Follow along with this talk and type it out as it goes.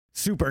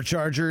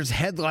superchargers,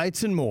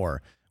 headlights, and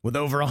more. With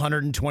over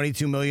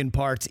 122 million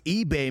parts,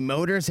 eBay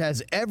Motors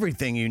has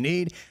everything you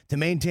need to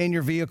maintain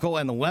your vehicle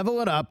and level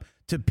it up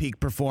to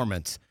peak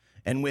performance.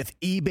 And with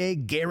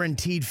eBay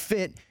Guaranteed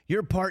Fit,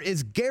 your part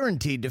is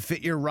guaranteed to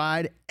fit your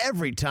ride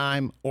every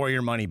time or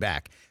your money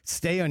back.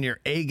 Stay on your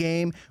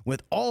A-game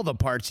with all the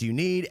parts you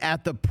need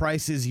at the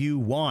prices you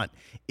want.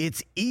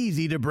 It's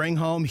easy to bring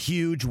home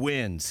huge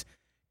wins.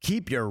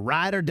 Keep your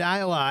ride or die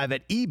alive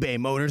at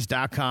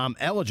ebaymotors.com.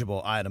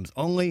 Eligible items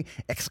only.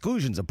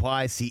 Exclusions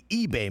apply. See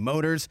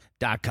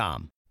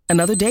ebaymotors.com.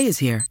 Another day is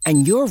here,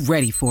 and you're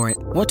ready for it.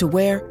 What to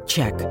wear?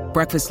 Check.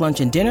 Breakfast, lunch,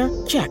 and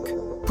dinner? Check.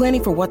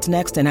 Planning for what's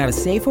next and how to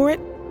save for it?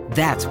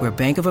 That's where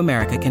Bank of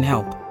America can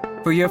help.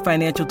 For your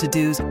financial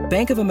to-dos,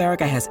 Bank of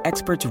America has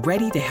experts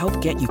ready to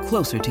help get you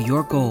closer to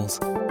your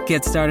goals.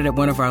 Get started at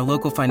one of our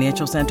local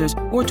financial centers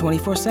or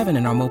 24/7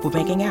 in our mobile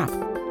banking app.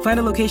 Find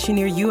a location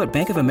near you at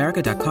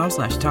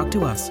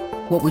bankofamerica.com/talktous.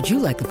 What would you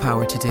like the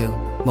power to do?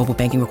 Mobile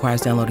banking requires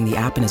downloading the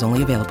app and is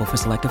only available for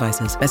select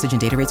devices. Message and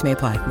data rates may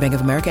apply. Bank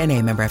of America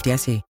N.A., member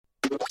FDIC.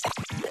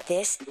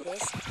 This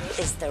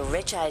is the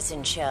Rich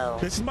Eisen Show.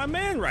 This is my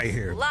man right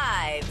here.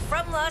 Live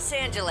from Los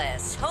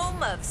Angeles,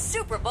 home of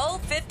Super Bowl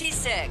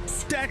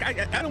 56. Dak,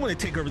 I don't want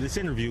to take over this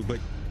interview, but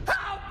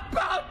how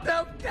about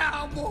the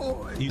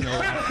Cowboys? You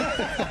know,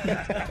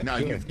 no,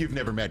 you've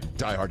never met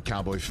diehard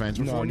Cowboys fans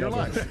before in your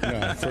life.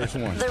 No, first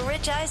one. The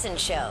Rich Eisen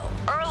Show.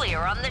 Earlier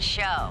on the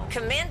show,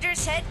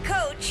 Commanders head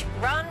coach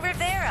Ron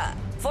Rivera,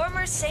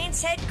 former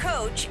Saints head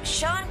coach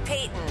Sean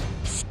Payton.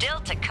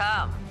 Still to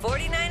come,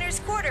 49ers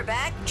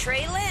quarterback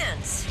Trey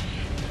Lance.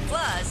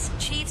 Plus,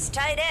 Chiefs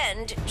tight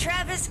end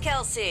Travis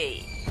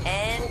Kelce.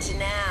 And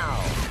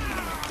now,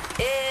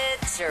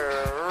 it's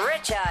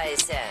Rich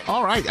Eisen.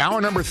 All right,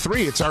 hour number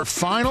 3. It's our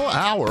final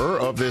hour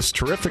of this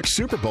terrific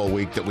Super Bowl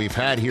week that we've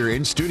had here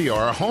in studio.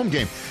 Our home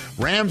game,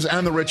 Rams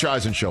and the Rich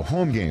Eisen Show.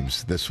 Home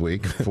games this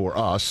week for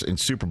us in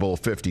Super Bowl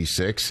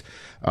 56.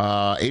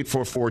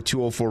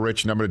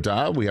 844-204-RICH, number to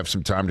dial. We have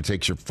some time to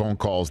take your phone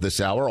calls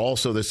this hour.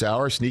 Also this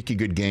hour, sneaky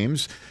good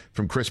games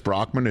from Chris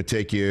Brockman to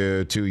take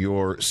you to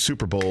your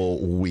Super Bowl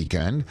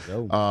weekend.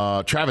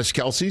 Travis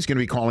Kelce is going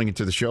to be calling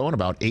into the show in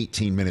about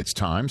 18 minutes'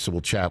 time, so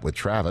we'll chat with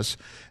Travis.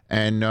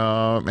 And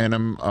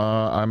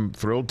I'm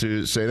thrilled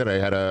to say that I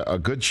had a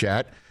good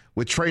chat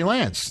with Trey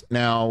Lance.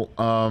 Now,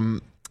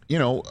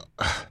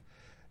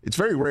 it's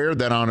very rare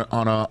that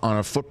on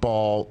a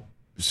football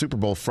Super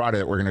Bowl Friday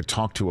that we're going to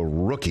talk to a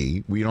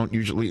rookie. We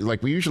usually like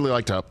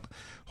to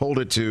hold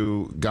it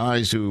to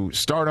guys who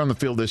start on the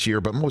field this year,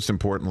 but most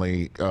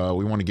importantly,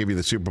 we want to give you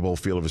the Super Bowl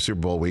feel of a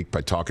Super Bowl week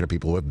by talking to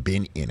people who have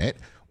been in it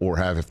or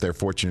have, if they're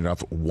fortunate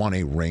enough, won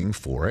a ring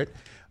for it,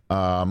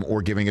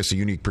 or giving us a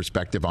unique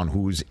perspective on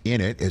who's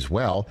in it as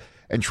well.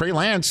 And Trey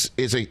Lance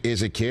is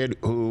a kid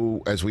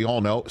who, as we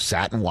all know,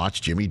 sat and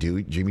watched Jimmy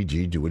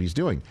G do what he's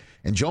doing.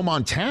 And Joe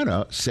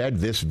Montana said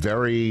this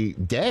very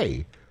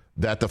day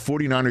that the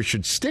 49ers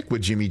should stick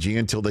with Jimmy G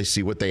until they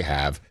see what they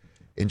have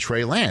in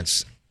Trey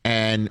Lance.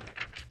 And,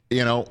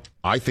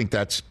 I think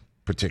that's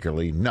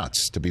particularly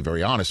nuts, to be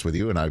very honest with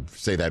you. And I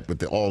say that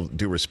with all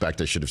due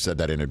respect. I should have said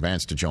that in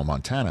advance to Joe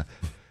Montana.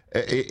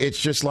 It's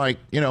just like,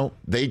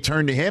 they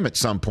turned to him at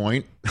some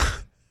point,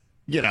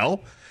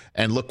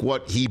 and look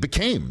what he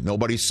became.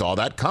 Nobody saw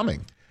that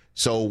coming.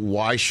 So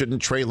why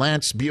shouldn't Trey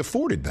Lance be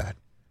afforded that?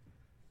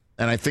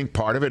 And I think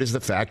part of it is the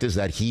fact is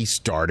that he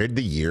started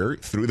the year,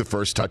 threw the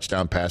first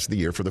touchdown pass of the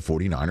year for the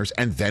 49ers,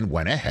 and then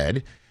went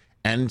ahead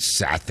and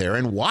sat there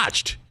and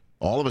watched.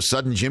 All of a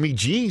sudden, Jimmy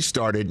G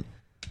started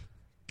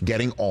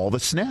getting all the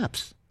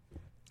snaps,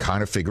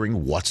 kind of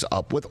figuring what's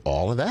up with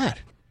all of that.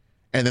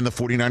 And then the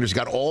 49ers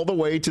got all the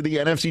way to the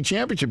NFC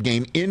Championship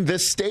game in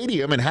this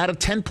stadium and had a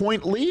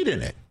 10-point lead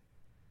in it.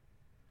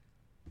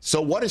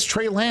 So what is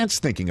Trey Lance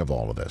thinking of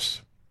all of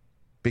this?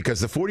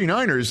 Because the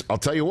 49ers, I'll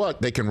tell you what,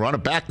 they can run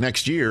it back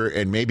next year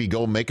and maybe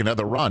go make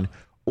another run.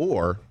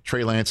 Or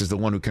Trey Lance is the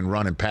one who can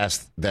run and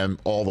pass them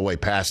all the way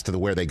past to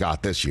where they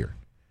got this year.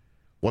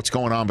 What's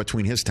going on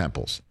between his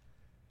temples?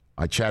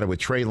 I chatted with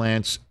Trey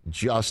Lance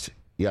just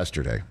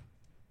yesterday.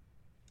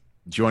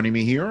 Joining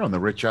me here on the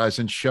Rich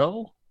Eisen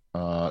Show,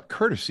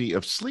 courtesy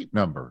of Sleep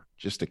Number,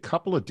 just a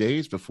couple of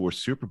days before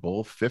Super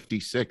Bowl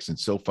 56 in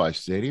SoFi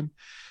Stadium.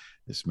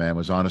 This man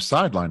was on a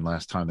sideline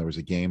last time there was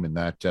a game in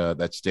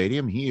that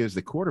stadium. He is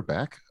the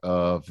quarterback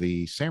of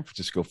the San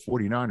Francisco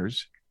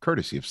 49ers,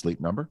 courtesy of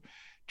Sleep Number.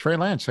 Trey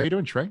Lance, how you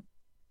doing, Trey?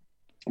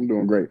 I'm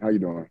doing great. How you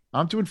doing?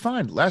 I'm doing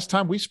fine. Last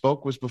time we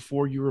spoke was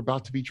before you were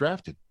about to be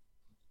drafted.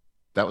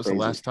 That was Crazy.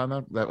 the last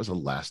time. That was the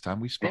last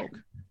time we spoke.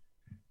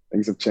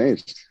 Things have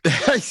changed.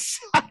 I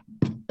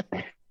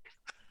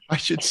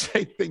should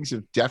say things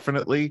have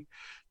definitely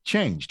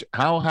changed.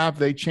 How have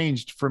they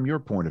changed from your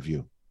point of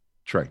view,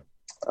 Trey?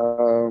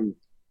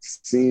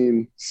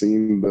 Seeing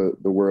the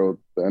world,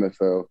 the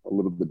NFL, a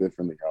little bit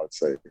differently, I would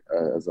say,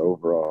 as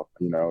overall.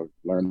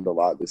 Learned a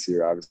lot this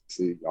year,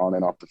 obviously, on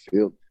and off the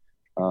field.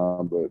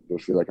 But I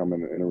feel like I'm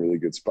in a really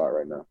good spot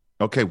right now.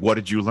 Okay, what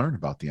did you learn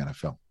about the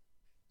NFL?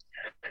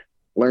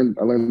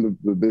 I learned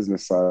the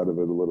business side of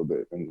it a little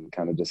bit and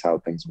kind of just how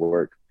things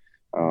work.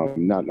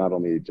 Not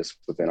only just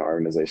within our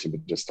organization,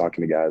 but just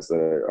talking to guys that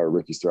are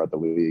rookies throughout the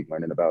league,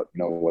 learning about,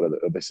 what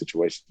other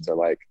situations are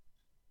like.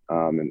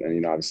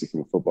 And obviously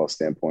from a football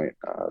standpoint,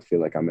 I feel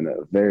like I'm in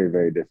a very,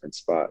 very different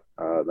spot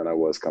than I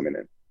was coming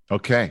in.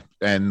 Okay.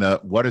 And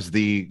what is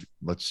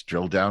let's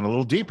drill down a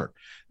little deeper.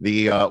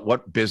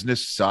 What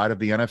business side of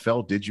the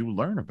NFL did you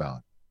learn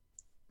about?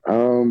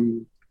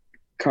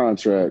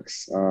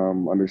 Contracts,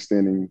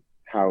 understanding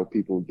how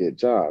people get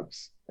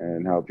jobs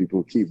and how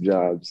people keep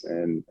jobs,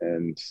 and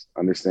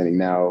understanding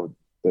now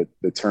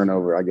the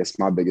turnover. I guess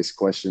my biggest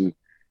question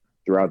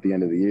throughout the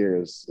end of the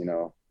year is,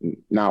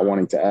 not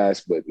wanting to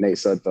ask, but Nate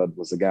Sudfeld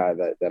was the guy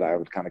that I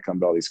would kind of come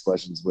to all these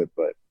questions with.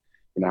 But,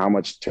 how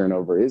much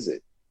turnover is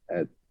it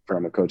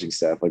from a coaching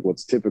staff? Like,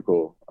 what's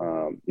typical,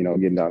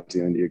 getting down to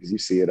the end of the year? Because you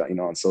see it,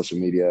 on social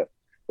media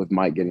with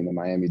Mike getting the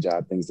Miami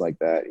job, things like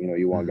that.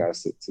 You want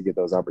guys to get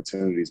those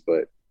opportunities,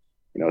 but,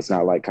 it's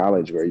not like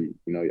college where,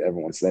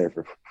 everyone's there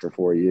for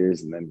 4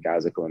 years and then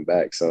guys are going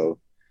back. So,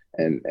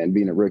 and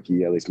being a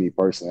rookie, at least me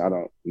personally, I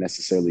don't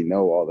necessarily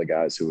know all the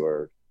guys who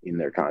are in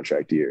their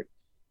contract year,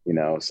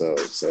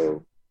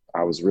 so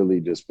I was really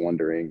just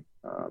wondering,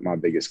 my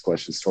biggest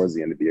questions towards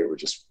the end of the year were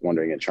just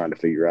wondering and trying to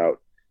figure out,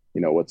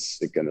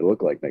 what's it going to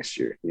look like next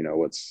year?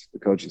 What's the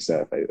coaching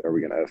staff? Are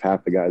we going to have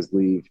half the guys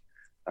leave,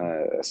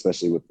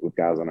 especially with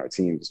guys on our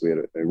team? Because we had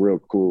a real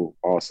cool,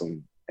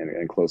 awesome,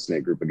 and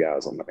close-knit group of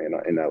guys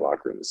in that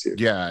locker room this year.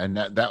 Yeah, and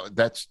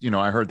that's,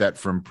 I heard that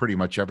from pretty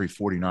much every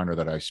 49er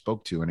that I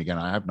spoke to. And again,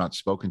 I have not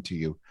spoken to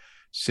you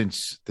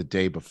since the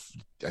day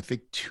before, I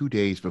think 2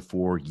 days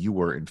before you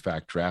were in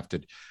fact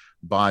drafted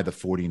by the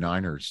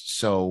 49ers.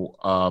 So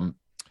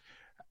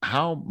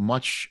how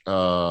much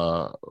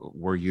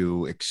were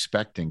you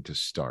expecting to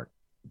start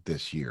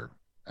this year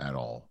at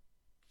all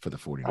for the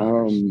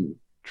 49ers?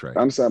 Trey?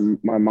 I'm sorry,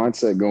 my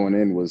mindset going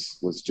in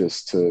was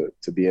just to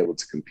be able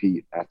to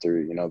compete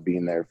after,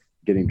 being there,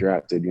 getting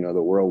drafted,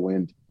 the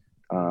whirlwind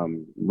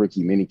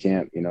rookie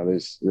minicamp.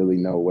 There's really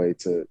no way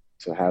to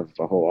have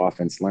a whole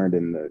offense learned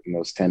in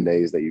those 10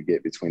 days that you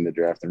get between the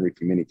draft and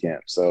rookie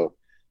minicamp. So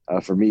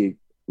for me,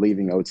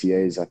 leaving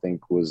OTAs, I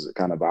think, was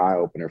kind of an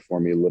eye-opener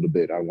for me a little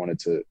bit. I wanted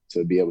to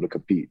be able to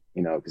compete,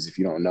 because if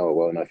you don't know it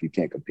well enough, you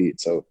can't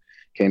compete. So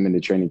came into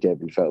training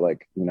camp and felt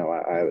like,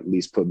 I at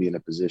least put me in a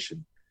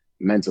position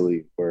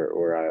mentally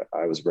where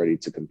I was ready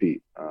to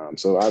compete.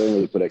 So I didn't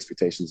really put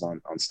expectations on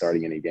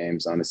starting any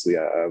games. Honestly,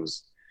 I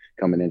was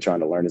coming in trying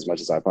to learn as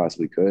much as I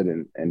possibly could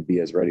and be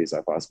as ready as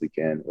I possibly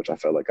can, which I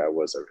felt like I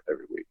was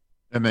every week.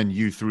 And then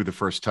you threw the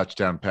first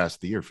touchdown pass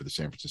of the year for the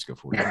San Francisco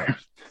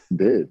 49ers.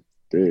 Did.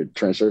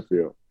 Trent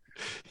Sherfield.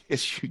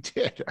 Yes, you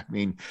did. I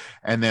mean,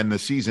 and then the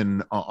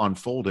season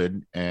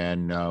unfolded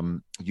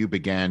and you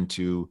began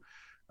to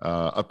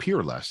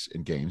appear less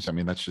in games. I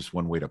mean, that's just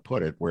one way to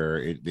put it,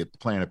 where the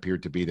plan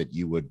appeared to be that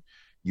you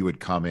would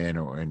come in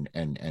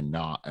and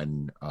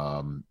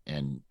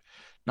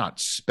not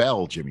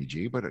spell Jimmy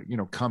G, but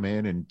come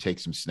in and take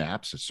some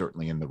snaps,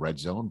 certainly in the red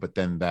zone. But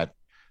then that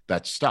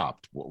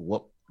stopped.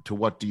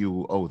 What do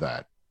you owe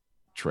that,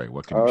 Trey?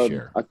 What can you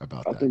share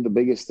about that? I think the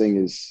biggest thing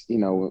is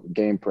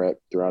game prep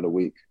throughout a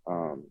week.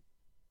 I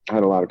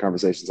had a lot of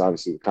conversations,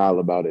 obviously, with Kyle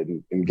about it.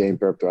 And game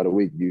prep throughout a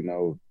week,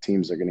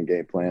 teams are going to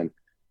game plan.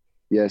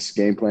 Yes,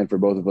 game plan for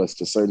both of us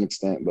to a certain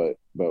extent, but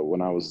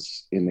when I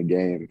was in the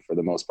game, for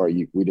the most part,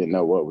 we didn't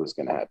know what was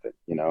going to happen.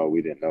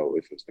 We didn't know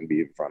if it was going to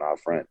be in front, out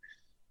front,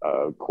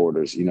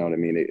 quarters. You know what I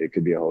mean? It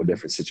could be a whole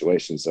different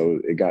situation. So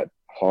it got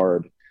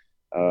hard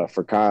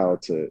for Kyle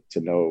to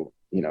know,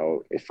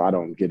 if I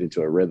don't get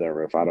into a rhythm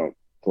or if I don't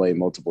play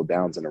multiple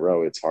downs in a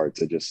row, it's hard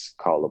to just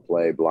call a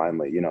play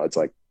blindly. It's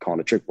like calling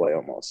a trick play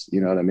almost.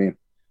 You know what I mean?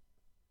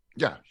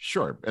 Yeah,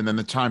 sure. And then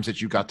the times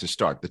that you got to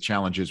start, the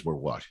challenges were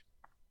what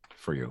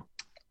for you?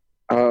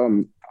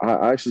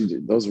 I actually,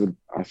 those were,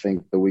 I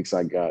think, the weeks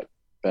I got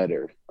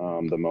better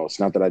the most.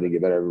 Not that I didn't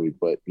get better every week,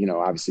 but,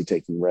 obviously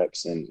taking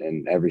reps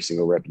and every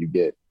single rep you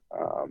get,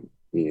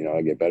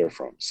 I get better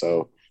from.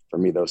 So for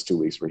me, those 2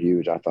 weeks were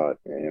huge. I thought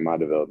in my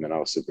development, I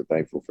was super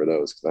thankful for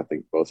those because I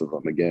think both of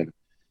them, again,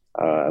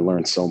 I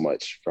learned so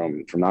much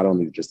from not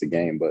only just the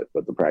game, but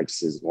the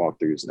practices and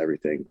walkthroughs and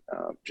everything.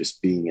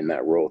 Just being in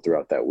that role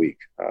throughout that week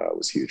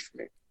was huge for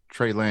me.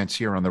 Trey Lance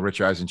here on the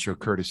Rich Eisen Show,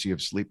 courtesy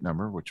of Sleep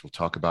Number, which we'll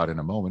talk about in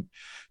a moment.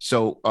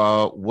 So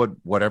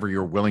whatever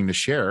you're willing to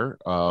share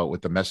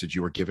with the message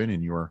you were given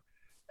in your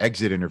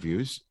exit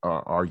interviews,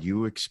 are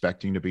you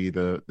expecting to be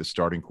the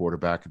starting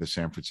quarterback of the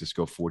San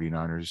Francisco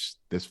 49ers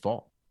this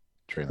fall,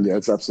 Trey Lance? Yeah,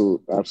 it's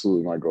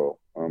absolutely my goal.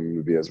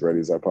 To be as ready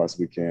as I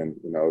possibly can,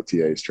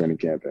 OTAs, training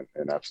camp,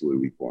 and absolutely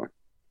week one.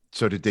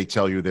 So did they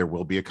tell you there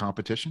will be a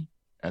competition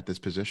at this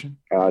position?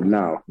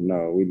 No,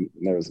 they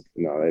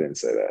didn't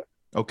say that.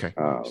 Okay.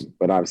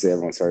 But obviously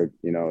everyone's heard,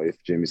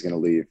 if Jimmy's going to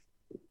leave,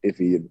 if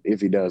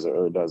he does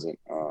or doesn't.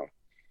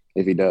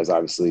 If he does,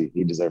 obviously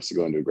he deserves to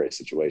go into a great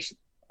situation.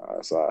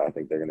 So I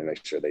think they're going to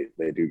make sure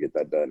they do get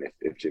that done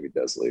if Jimmy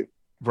does leave.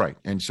 Right.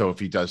 And so if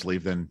he does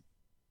leave, then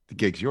the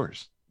gig's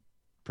yours,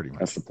 pretty much.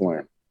 That's the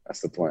plan.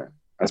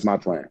 That's my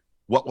plan.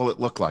 What will it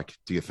look like,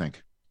 do you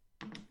think?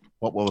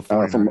 What will the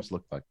 49ers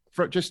look like?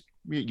 For just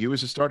you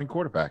as a starting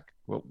quarterback,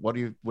 what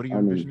do you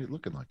envision it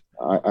looking like?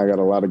 I got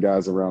a lot of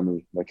guys around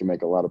me that can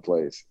make a lot of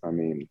plays. I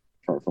mean,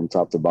 from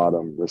top to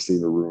bottom,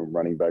 receiver room,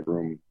 running back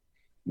room,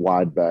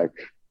 wide back,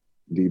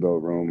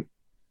 Debo room.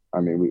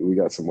 I mean, we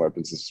got some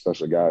weapons and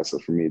special guys. So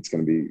for me, it's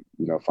going to be,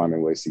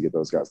 finding ways to get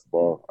those guys the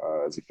ball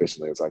as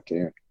efficiently as I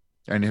can.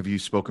 And have you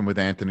spoken with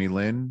Anthony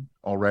Lynn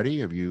already?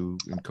 Have you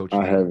coached?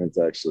 I haven't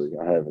actually.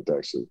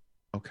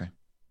 Okay.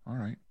 All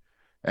right.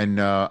 And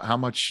how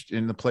much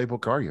in the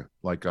playbook are you?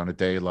 Like on a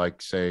day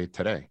like, say,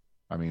 today?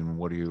 I mean,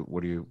 what do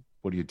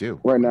you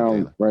do? Right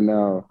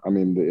now, I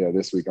mean,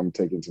 this week I'm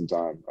taking some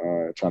time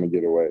trying to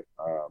get away.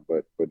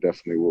 But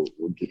definitely we'll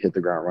hit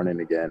the ground running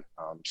again.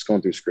 Just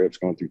going through scripts,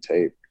 going through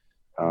tape,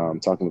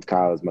 talking with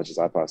Kyle as much as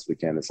I possibly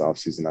can this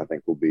offseason, I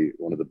think will be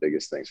one of the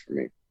biggest things for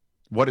me.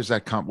 What is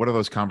that? What are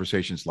those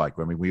conversations like?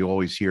 I mean, we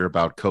always hear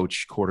about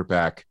coach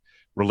quarterback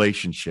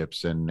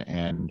relationships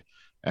and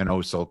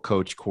also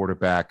coach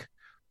quarterback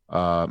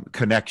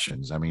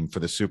connections. I mean, for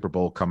the Super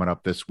Bowl coming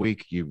up this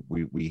week,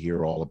 we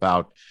hear all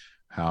about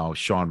how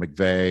Sean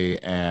McVay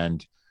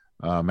and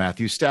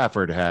Matthew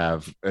Stafford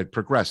have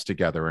progressed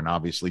together, and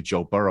obviously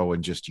Joe Burrow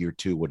in just year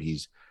 2, what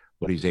he's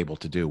able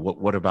to do.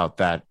 What about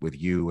that with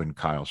you and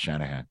Kyle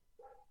Shanahan?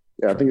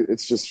 Yeah, I think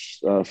it's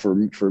just for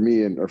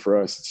me or for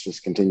us, it's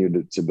just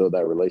continue to build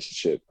that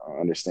relationship,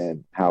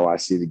 understand how I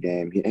see the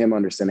game, him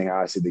understanding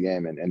how I see the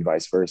game, and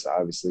vice versa.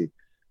 Obviously,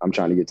 I'm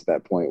trying to get to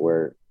that point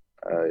where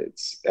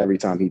it's every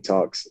time he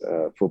talks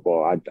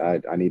football,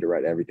 I need to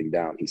write everything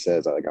down. He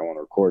says, I want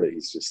to record it.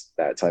 He's just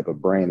that type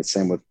of brain. The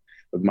same with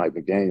Mike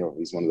McDaniel.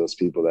 He's one of those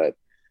people that,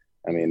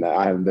 I mean,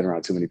 I haven't been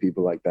around too many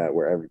people like that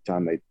where every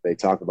time they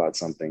talk about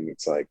something,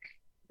 it's like,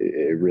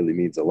 it really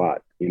means a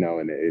lot,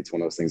 and it's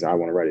one of those things I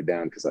want to write it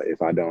down because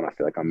if I don't, I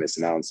feel like I'm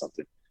missing out on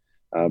something.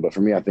 But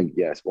for me, I think,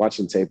 yes,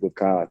 watching tape with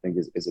Kyle, I think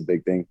is a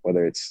big thing,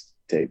 whether it's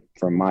tape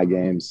from my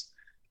games,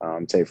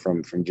 tape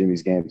from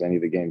Jimmy's games, any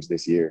of the games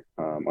this year,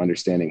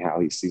 understanding how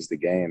he sees the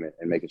game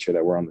and making sure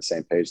that we're on the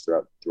same page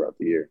throughout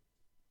the year.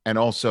 And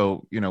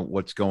also,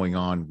 what's going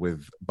on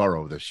with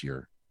Burrow this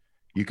year.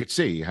 You could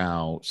see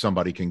how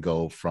somebody can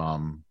go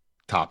from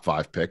top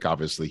 5 pick.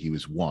 Obviously, he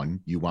was 1.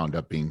 You wound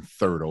up being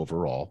 3rd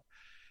overall.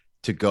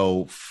 To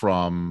go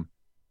from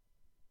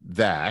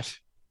that,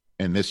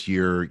 and this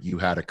year you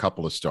had a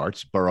couple of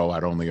starts. Burrow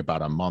had only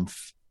about a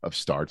month of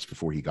starts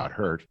before he got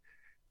hurt,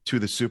 to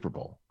the Super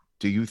Bowl.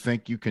 Do you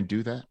think you can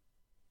do that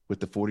with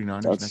the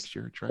 49ers next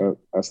year, Trey?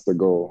 That's the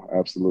goal,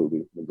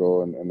 absolutely. The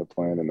goal and the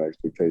plan and the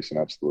expectation,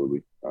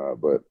 absolutely.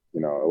 But,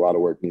 a lot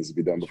of work needs to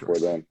be done before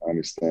then. I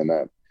understand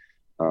that.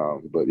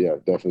 But, yeah,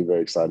 definitely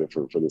very excited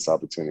for this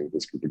opportunity with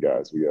this group of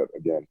guys. We got,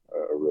 again,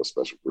 a real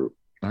special group.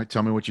 All right,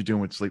 tell me what you're doing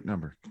with Sleep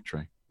Number,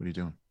 Trey. What are you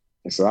doing?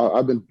 And so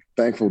I've been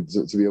thankful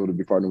to be able to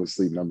be partnered with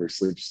Sleep Number.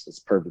 It's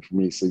perfect for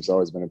me. Sleep's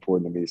always been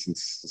important to me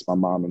since my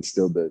mom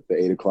instilled the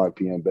 8:00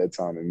 p.m.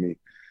 bedtime in me.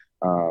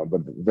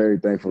 But very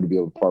thankful to be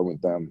able to partner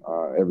with them.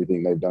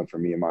 Everything they've done for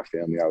me and my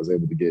family. I was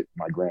able to get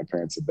my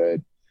grandparents a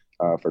bed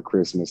for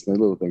Christmas and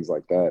little things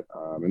like that.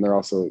 And they're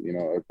also,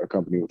 a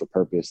company with a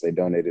purpose. They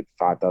donated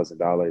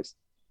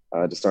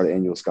 $5,000 to start an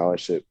annual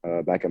scholarship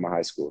back at my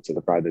high school to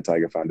the Pride the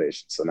Tiger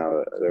Foundation. So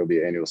now there will be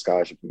an annual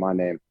scholarship in my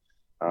name.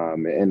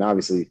 And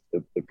obviously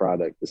the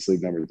product, the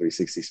Sleep Number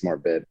 360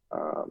 smart bed,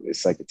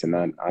 is second to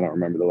none. I don't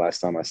remember the last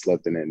time I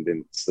slept in it and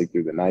didn't sleep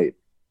through the night.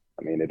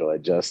 I mean, it'll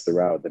adjust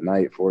throughout the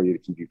night for you to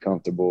keep you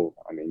comfortable.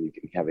 I mean, you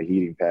can have a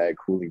heating pad,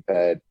 cooling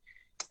pad.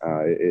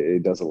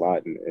 It does a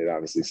lot, and it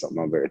obviously is something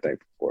I'm very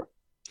thankful for.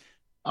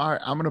 All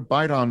right, I'm going to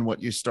bite on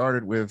what you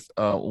started with.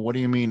 What do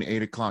you mean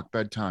 8:00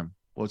 bedtime?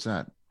 What's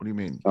that? What do you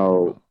mean?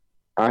 Oh,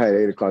 I had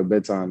 8:00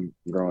 bedtime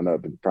growing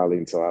up, and probably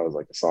until I was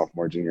like a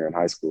sophomore, junior in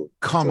high school.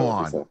 Come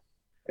on.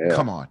 Yeah.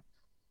 Come on.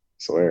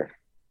 Swear.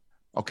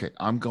 Okay,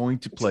 I'm going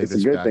to play it's this.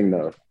 It's a good back. thing,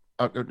 though.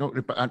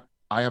 No, but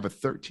I have a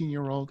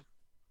 13-year-old,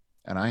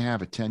 and I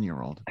have a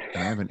 10-year-old,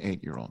 and I have an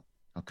 8-year-old.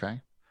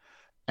 Okay,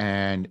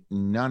 and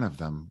none of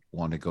them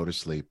want to go to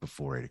sleep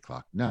before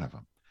 8:00. None of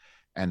them,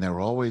 and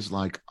they're always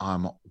like,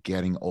 "I'm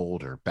getting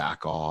older.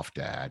 Back off,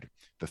 Dad."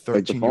 The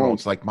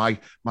 13-year-old's like,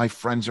 my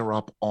friends are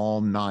up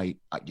all night.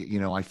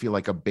 I feel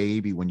like a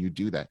baby when you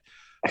do that.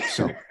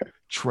 So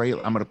Trey,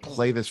 I'm going to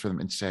play this for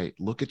them and say,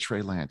 look at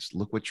Trey Lance.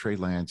 Look what Trey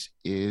Lance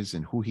is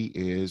and who he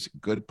is.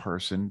 Good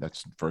person.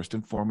 That's first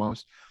and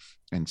foremost.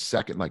 And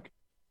second,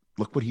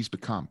 look what he's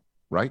become.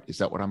 Right? Is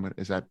that what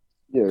is that?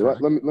 Yeah.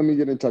 Let me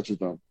get in touch with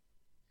them.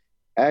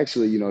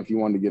 Actually, if you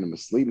wanted to get him a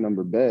Sleep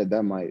Number bed,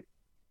 that might,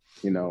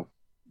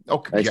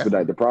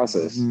 expedite the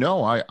process.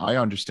 No, I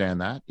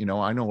understand that.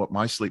 I know what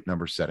my Sleep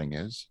Number setting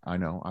is. I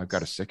know I've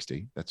got a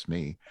 60. That's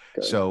me.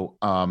 Okay. So,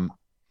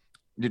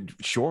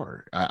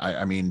 sure.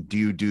 I mean, do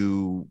you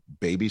do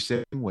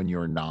babysitting when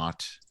you're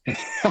not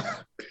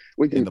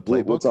we can in the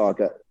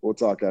playbook? We'll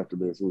talk after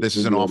this. This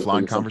is an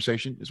offline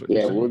conversation, is what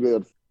you're saying?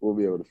 We'll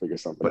be able to figure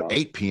something out. But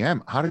 8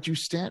 p.m. How did you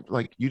stand?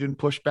 Like, you didn't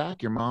push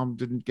back? Your mom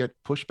didn't get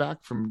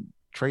pushback from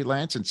Trey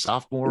Lance in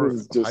sophomore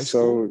high school?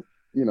 So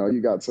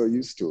you got so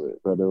used to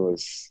it that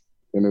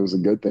and it was a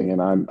good thing.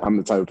 And I'm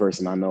the type of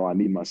person, I know I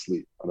need my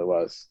sleep.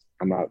 Otherwise,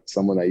 I'm not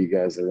someone that you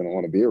guys are going to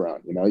want to be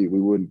around. You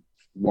wouldn't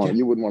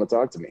want to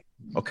talk to me.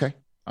 Okay,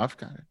 I've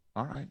got it.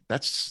 All right,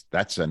 that's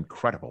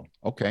incredible.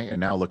 Okay, and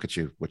now look at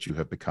you, what you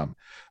have become.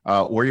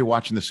 Where are you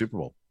watching the Super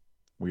Bowl?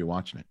 Where are you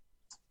watching it?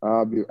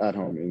 I'll be at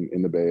home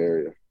in the Bay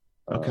Area.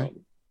 Okay,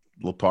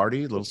 little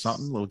party, little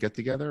something, little get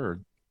together, or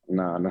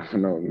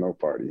no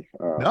party.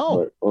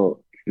 No,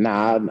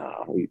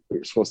 nah.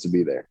 We're supposed to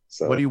be there.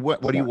 So what do you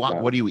want?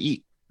 What do you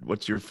eat?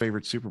 What's your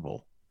favorite Super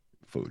Bowl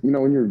food?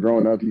 When you're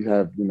growing up, you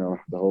have the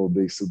whole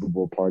big Super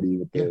Bowl party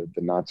with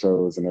the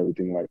nachos and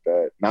everything like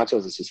that.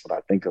 Nachos is just what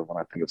I think of when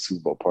I think of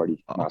Super Bowl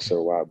party. I'm not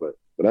sure why, but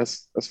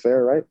that's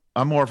fair, right?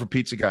 I'm more of a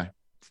pizza guy.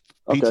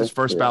 Pizza's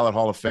first ballot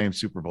Hall of Fame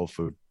Super Bowl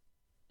food.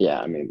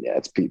 Yeah,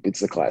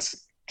 it's a classic.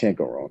 Can't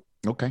go wrong.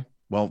 Okay.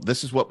 Well,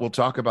 this is what we'll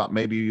talk about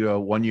maybe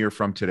 1 year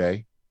from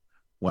today,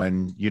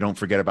 when you don't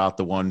forget about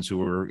the ones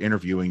who are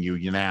interviewing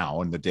you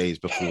now and the days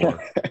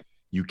before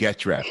you get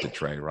drafted,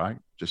 Trey, right?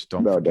 Just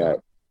don't forget.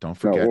 Don't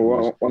forget.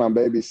 No, when I'm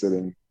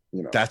babysitting,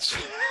 That's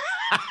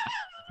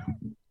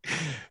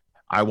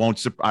I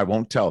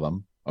won't tell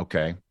them,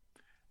 okay?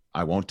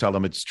 I won't tell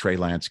them it's Trey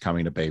Lance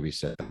coming to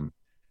babysit them.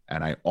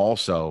 And I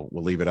also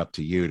will leave it up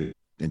to you to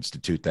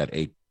institute that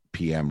 8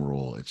 p.m.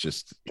 rule. It's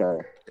just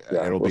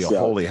it'll be a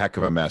holy heck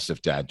of a mess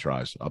if Dad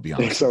tries. I'll be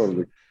honest.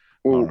 Totally.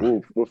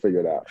 We'll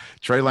figure it out.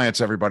 Trey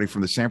Lance, everybody,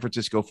 from the San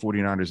Francisco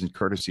 49ers, and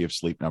courtesy of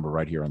Sleep Number,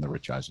 right here on the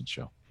Rich Eisen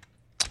Show.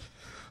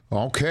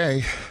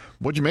 Okay.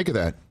 What'd you make of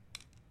that?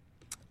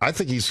 I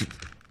think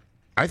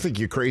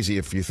you're crazy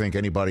if you think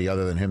anybody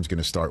other than him is going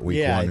to start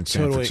week one in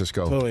San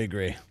Francisco. Totally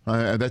agree.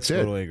 That's it.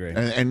 Totally agree.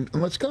 And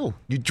let's go.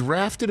 You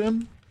drafted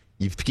him.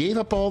 You gave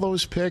up all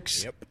those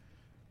picks. Yep.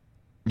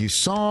 You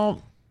saw,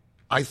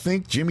 I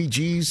think, Jimmy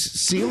G's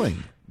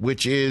ceiling,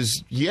 which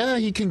is,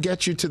 he can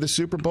get you to the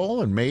Super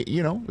Bowl, and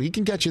he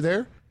can get you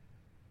there.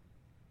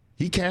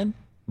 He can.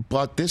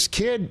 But this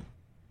kid,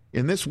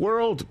 in this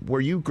world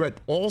where you get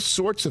all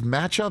sorts of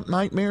matchup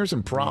nightmares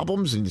and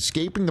problems and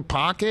escaping the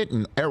pocket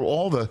and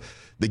all the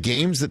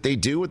games that they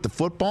do at the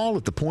football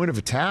at the point of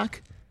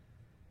attack,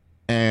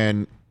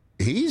 and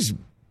he's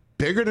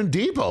bigger than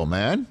Debo,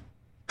 man.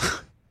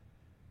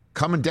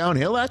 Coming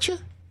downhill at you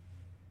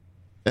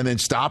and then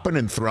stopping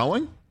and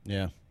throwing.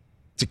 Yeah.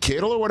 To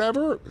Kittle or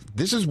whatever.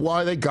 This is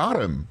why they got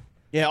him.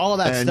 Yeah, all of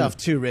that stuff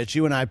too, Rich.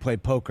 You and I play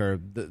poker.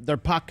 They're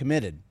pot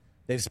committed.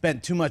 They've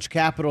spent too much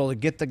capital to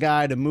get the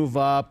guy to move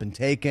up and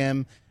take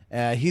him.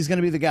 He's going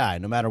to be the guy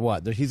no matter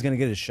what. He's going to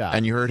get his shot.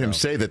 And you heard him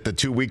say that the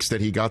 2 weeks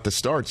that he got the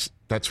starts,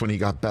 that's when he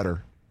got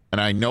better. And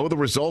I know the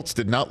results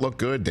did not look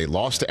good. They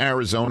lost to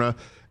Arizona,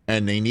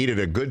 and they needed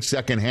a good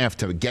second half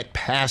to get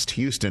past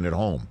Houston at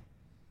home.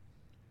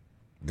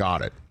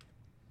 Got it.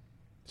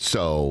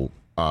 So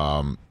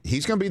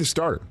he's going to be the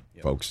starter,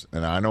 folks.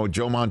 And I know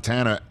Joe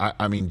Montana,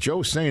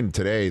 Joe's saying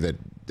today that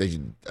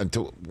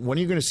until when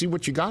are you going to see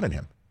what you got in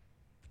him?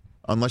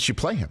 Unless you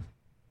play him.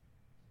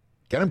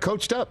 Get him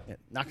coached up. Yeah,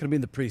 not going to be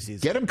in the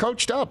preseason. Get him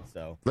coached up.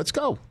 So let's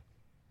go.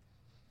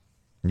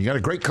 And you got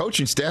a great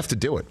coaching staff to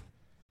do it.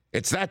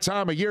 It's that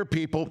time of year,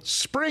 people.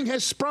 Spring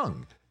has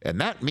sprung, and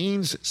that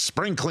means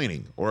spring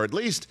cleaning, or at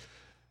least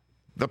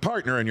the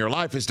partner in your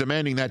life is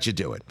demanding that you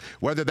do it.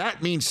 Whether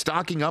that means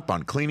stocking up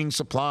on cleaning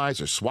supplies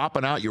or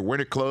swapping out your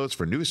winter clothes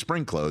for new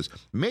spring clothes,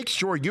 make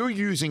sure you're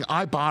using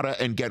Ibotta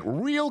and get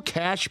real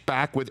cash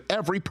back with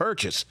every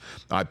purchase.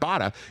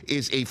 Ibotta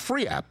is a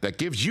free app that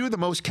gives you the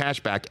most cash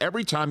back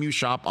every time you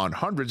shop on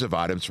hundreds of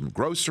items, from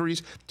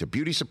groceries to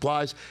beauty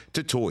supplies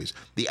to toys.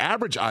 The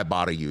average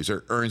Ibotta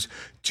user earns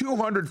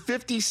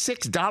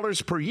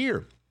 $256 per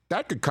year.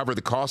 That could cover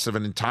the cost of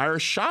an entire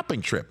shopping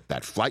trip,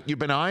 that flight you've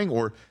been eyeing,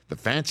 or the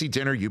fancy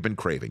dinner you've been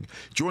craving.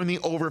 Join the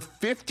over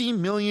 50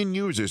 million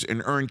users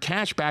and earn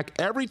cash back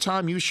every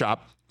time you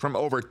shop from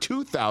over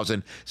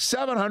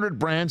 2,700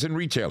 brands and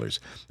retailers.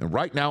 And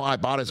right now,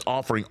 Ibotta is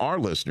offering our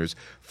listeners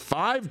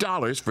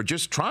 $5 for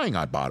just trying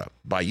Ibotta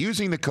by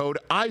using the code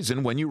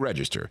EISEN when you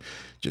register.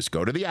 Just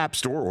go to the App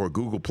Store or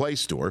Google Play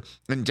Store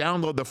and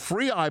download the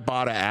free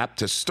Ibotta app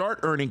to start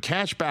earning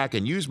cash back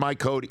and use my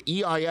code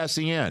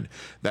EISEN.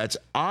 That's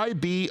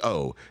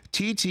IBOTTA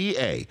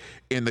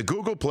in the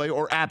Google Play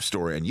or App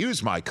Store, and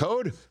use my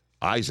code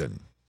EISEN.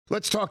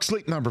 Let's talk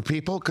Sleep Number,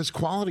 people, because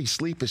quality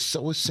sleep is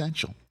so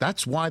essential.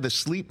 That's why the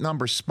Sleep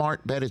Number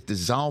Smart Bed is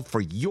designed for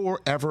your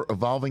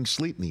ever-evolving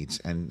sleep needs,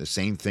 and the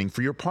same thing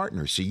for your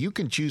partner, so you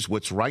can choose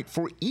what's right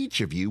for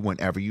each of you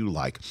whenever you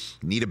like.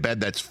 Need a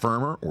bed that's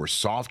firmer or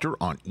softer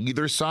on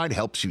either side,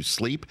 helps you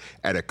sleep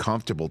at a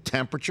comfortable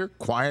temperature,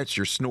 quiets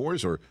your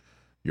snores or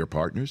your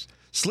partner's?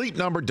 Sleep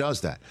Number does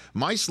that.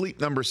 My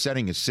Sleep Number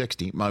setting is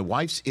 60. My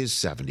wife's is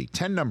 70.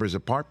 10 numbers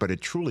apart, but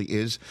it truly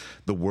is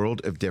the world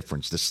of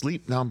difference. The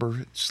Sleep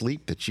Number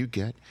sleep that you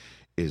get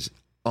is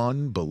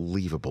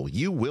unbelievable.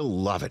 You will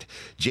love it.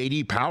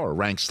 J.D. Power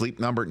ranks Sleep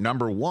Number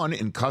 #1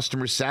 in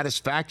customer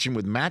satisfaction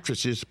with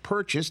mattresses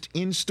purchased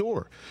in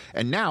store.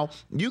 And now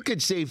you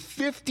could save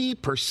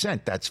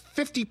 50%. That's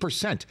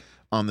 50%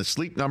 on the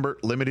Sleep Number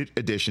limited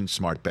edition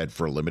smart bed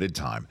for a limited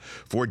time.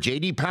 For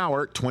J.D.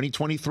 Power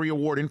 2023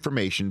 award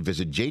information,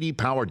 visit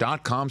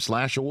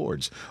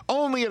jdpower.com/awards.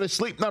 Only at a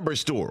Sleep Number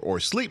store or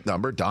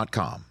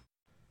sleepnumber.com.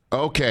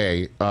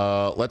 Okay,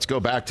 let's go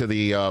back to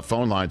the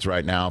phone lines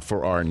right now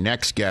for our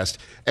next guest.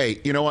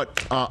 Hey, you know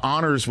what?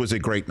 Honors was a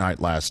great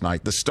night last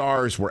night. The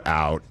stars were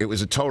out. It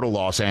was a total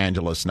Los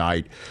Angeles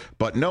night,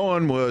 but no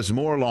one was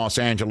more Los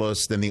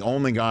Angeles than the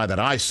only guy that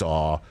I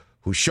saw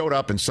who showed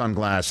up in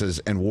sunglasses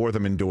and wore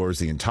them indoors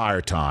the entire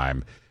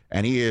time.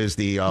 And he is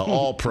the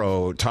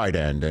all-pro tight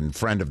end and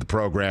friend of the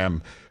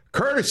program,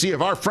 courtesy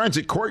of our friends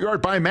at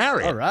Courtyard by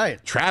Marriott. All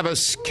right.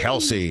 Travis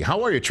Kelce.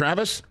 How are you,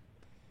 Travis?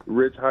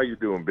 Rich, how you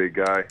doing, big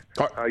guy?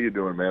 How you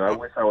doing, man? I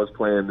wish I was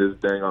playing this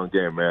dang on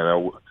game, man.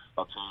 I'll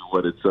tell you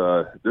what, it's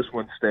this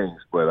one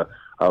stings, but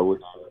I would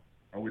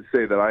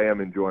say that I am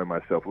enjoying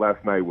myself.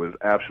 Last night was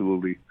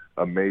absolutely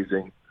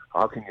amazing.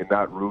 How can you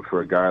not root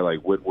for a guy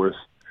like Whitworth,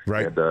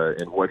 right,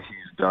 and what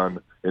he's done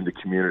in the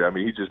community? I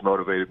mean, he just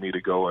motivated me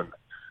to go and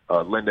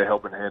lend a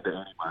helping hand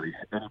to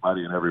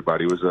anybody and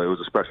everybody. It was a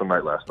special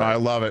night last night. I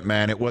love it,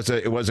 man. It was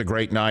a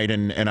great night,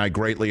 and I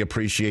greatly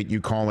appreciate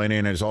you calling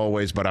in as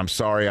always. But I'm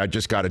sorry, I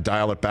just got to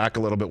dial it back a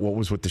little bit. What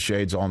was with the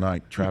shades all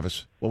night,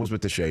 Travis? What was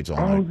with the shades all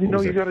night?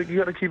 You got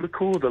to keep it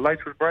cool. The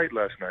lights were bright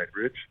last night,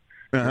 Rich.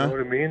 You know what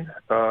I mean?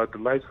 The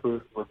lights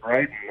were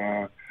bright.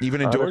 And,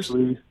 even indoors?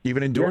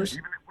 Even indoors?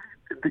 Yeah,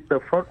 even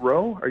the front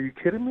row? Are you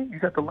kidding me? You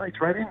got the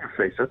lights right in your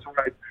face. That's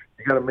right.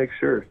 You got to make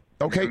sure.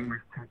 Okay. Take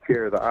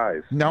care of the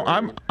eyes. Now,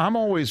 I'm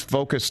always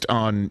focused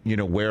on,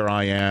 where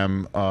I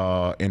am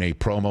in a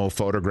promo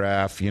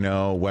photograph,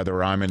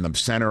 whether I'm in the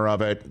center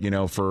of it,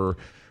 for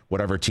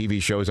whatever TV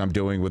shows I'm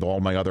doing with all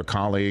my other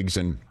colleagues.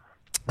 And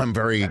I'm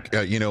very,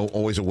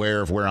 always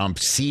aware of where I'm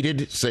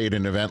seated, say at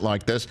an event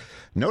like this.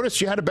 Notice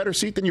you had a better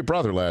seat than your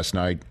brother last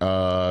night,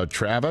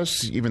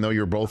 Travis, even though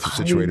you're both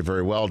situated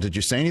very well. Did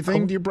you say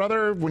anything to your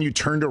brother when you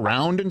turned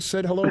around and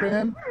said hello to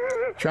him,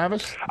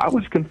 Travis? I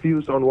was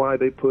confused on why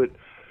they put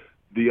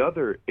the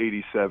other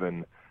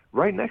 87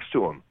 right next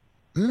to him.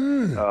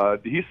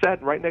 He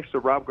sat right next to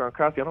Rob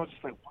Gronkowski. And I was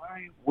just like,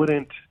 why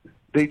wouldn't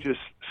they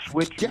just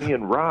switch me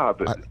and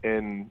Rob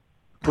and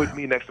put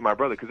me next to my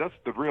brother? Because that's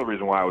the real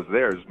reason why I was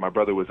there. Is my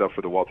brother was up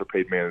for the Walter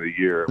Payton Man of the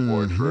Year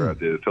award for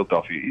the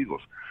Philadelphia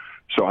Eagles.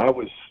 So I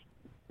was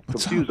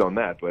confused on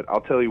that. But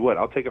I'll tell you what,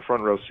 I'll take a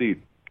front row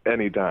seat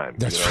anytime.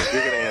 If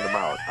you're going to hand them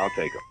out, I'll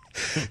take them.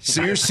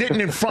 So you're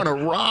sitting in front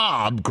of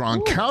Rob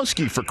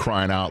Gronkowski, for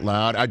crying out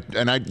loud. I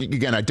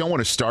don't want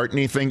to start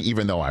anything,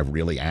 even though I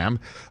really am.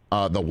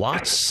 The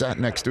Watts sat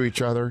next to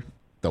each other.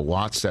 The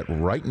Watts sat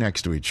right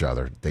next to each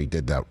other. They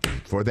did that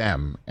for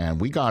them, and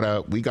we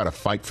gotta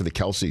fight for the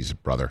Kelces,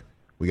 brother.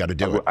 We got to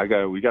do it. I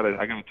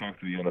gotta talk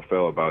to the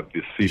NFL about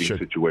this seating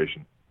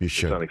situation. You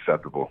should. It's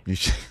unacceptable. You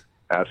should.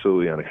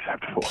 Absolutely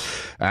unacceptable.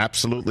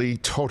 Absolutely,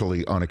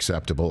 totally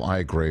unacceptable. I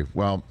agree.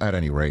 Well, at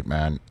any rate,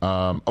 man.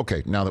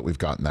 Okay, now that we've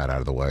gotten that out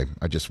of the way,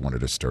 I just wanted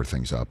to stir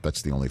things up.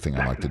 That's the only thing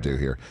I like to do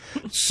here.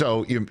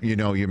 So,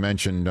 you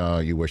mentioned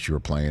you wish you were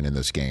playing in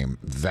this game.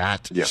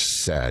 That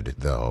said,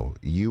 though,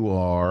 you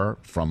are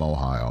from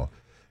Ohio.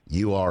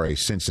 You are a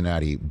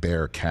Cincinnati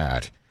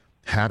Bearcat.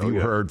 Have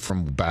you heard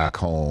from back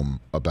home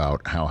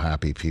about how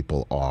happy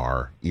people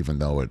are, even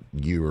though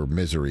your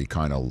misery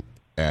kind of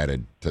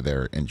added to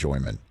their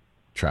enjoyment?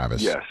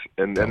 Travis. Yes,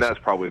 and that's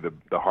probably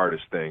the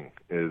hardest thing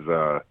is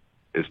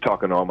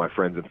talking to all my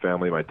friends and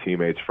family, my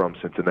teammates from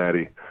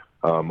Cincinnati,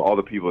 all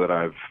the people that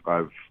I've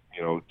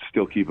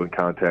still keep in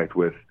contact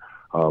with.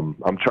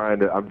 I'm trying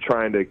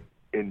to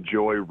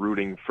enjoy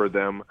rooting for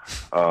them,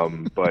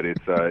 but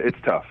it's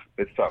tough.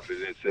 It's tough.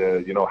 It's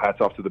hats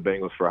off to the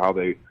Bengals for how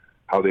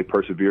they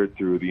persevered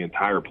through the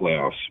entire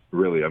playoffs.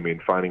 Really, I mean,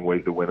 finding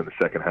ways to win in the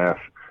second half,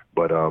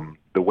 but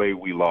the way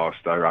we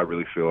lost, I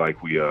really feel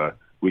like we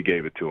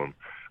gave it to them.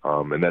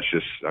 And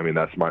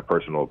that's my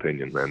personal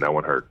opinion, man. That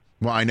one hurt.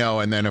 Well, I know.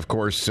 And then, of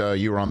course,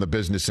 you were on the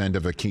business end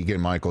of a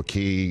Keegan-Michael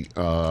Key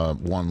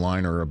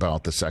one-liner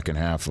about the second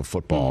half of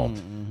football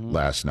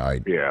last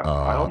night. Yeah,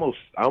 I almost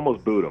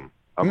booed him.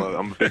 I'm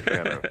a big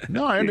fan of him.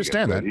 No, I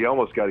understand that. He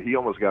almost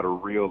got a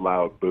real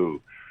loud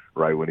boo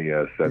right when he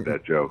said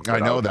that joke.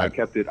 But I know that. I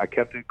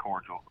kept it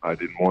cordial. I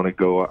didn't want to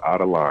go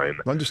out of line.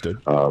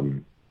 Understood.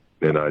 And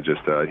I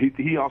just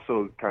he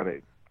also kind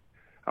of,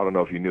 I don't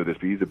know if you knew this,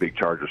 but he's a big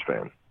Chargers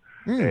fan.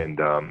 And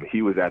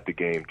he was at the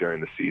game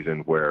during the season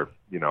where,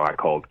 I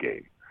called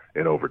game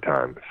in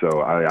overtime.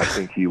 So I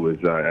think he was,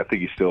 I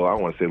think he's still, I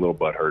don't want to say a little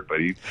butthurt, but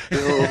he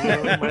still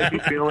might be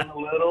feeling a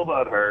little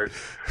butthurt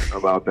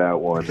about that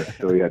one.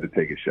 So he had to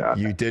take a shot.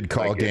 You did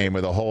call game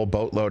with a whole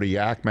boatload of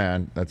yak,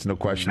 man. That's no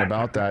question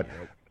about that.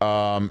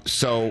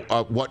 So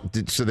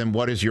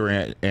what is your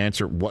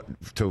answer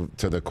to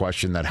the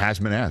question that has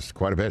been asked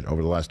quite a bit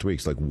over the last 2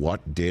 weeks? Like,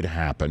 what did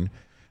happen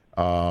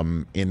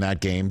in that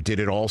game? Did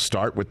it all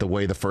start with the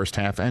way the first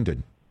half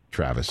ended,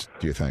 Travis,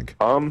 do you think?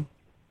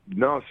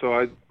 No,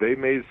 so they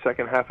made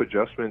second half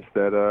adjustments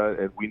that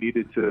and we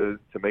needed to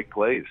make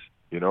plays.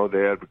 They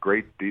have a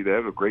great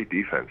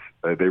defense.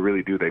 They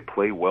really do. They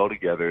play well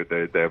together.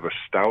 They have a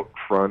stout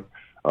front.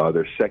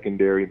 Their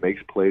secondary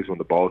makes plays when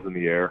the ball's in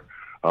the air,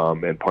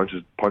 and punch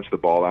the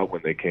ball out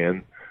when they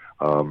can.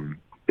 And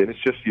it's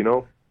just,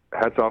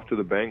 hats off to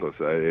the Bengals.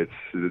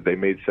 They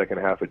made second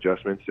half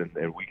adjustments,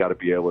 and we got to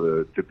be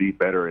able to be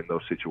better in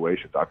those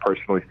situations. I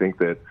personally think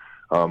that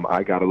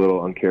I got a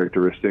little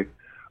uncharacteristic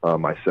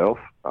myself.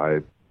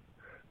 I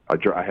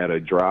had a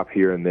drop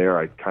here and there.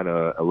 I kind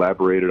of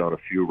elaborated on a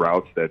few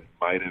routes that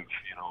might have,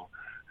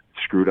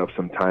 screwed up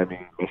some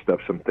timing, messed up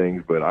some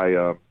things. But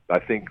I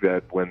think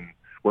that when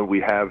we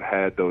have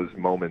had those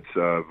moments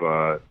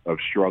of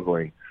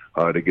struggling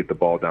to get the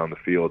ball down the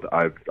field,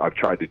 I've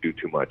tried to do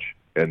too much,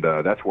 and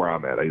that's where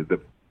I'm at. The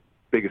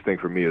biggest thing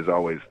for me is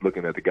always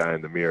looking at the guy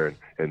in the mirror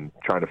and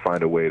trying to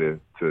find a way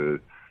to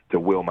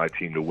will my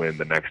team to win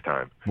the next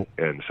time.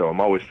 And so I'm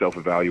always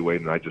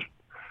self-evaluating. I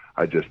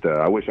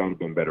wish I would have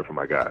been better for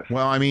my guys.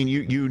 Well, I mean,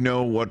 you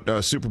know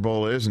what Super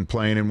Bowl is, and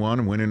playing in one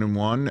and winning in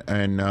one,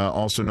 and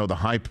also know the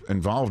hype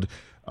involved.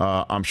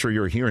 I'm sure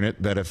you're hearing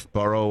it, that if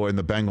Burrow and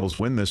the Bengals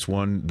win this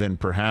one, then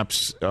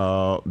perhaps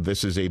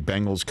this is a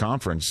Bengals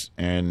conference,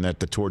 and that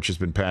the torch has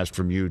been passed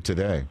from you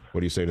today. What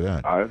do you say to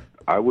that?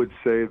 I would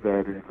say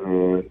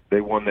that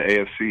they won the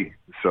AFC,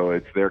 so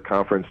it's their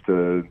conference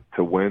to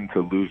win,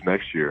 to lose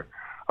next year.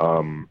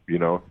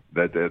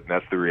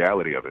 That's the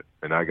reality of it,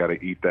 and I got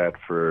to eat that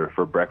for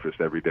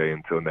breakfast every day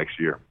until next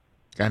year.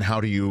 And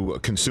how do you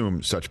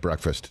consume such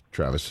breakfast,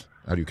 Travis?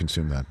 How do you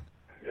consume that?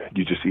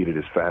 You just eat it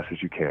as fast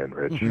as you can,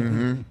 Rich.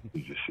 Mm-hmm.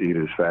 You just eat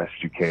it as fast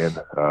as you can.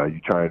 You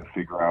try and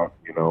figure out,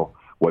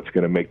 what's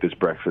going to make this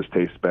breakfast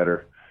taste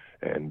better,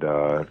 and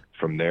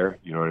from there,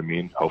 you know what I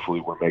mean. Hopefully,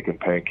 we're making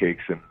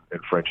pancakes and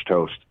French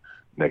toast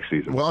next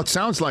season. Well, it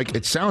sounds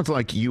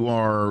like you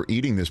are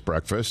eating this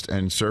breakfast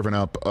and serving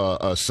up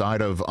a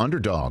side of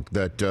underdog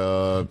that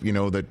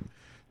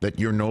that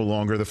you're no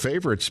longer the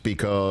favorites,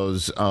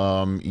 because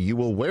you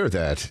will wear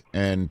that,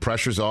 and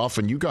pressure's off,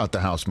 and you got the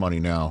house money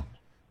now.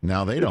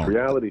 Now they don't. It's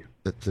reality.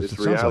 It's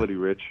reality,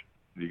 Rich.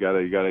 You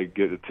gotta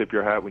tip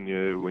your hat when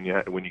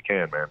you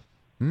can,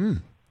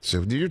 man.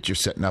 So you're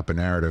just setting up a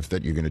narrative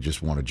that you're going to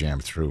just want to jam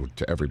through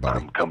to everybody.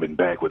 I'm coming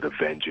back with a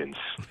vengeance.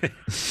 Like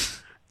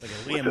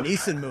a Liam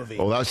Neeson movie.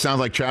 Oh, that sounds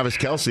like Travis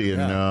Kelce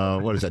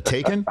and what is that?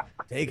 Taken?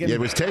 Taken. Yeah,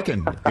 it was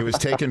taken. It was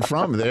taken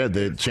from there.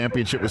 The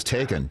championship was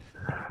taken.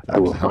 I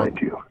will find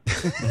you.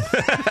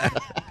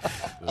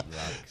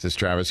 This is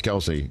Travis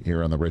Kelce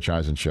here on the Rich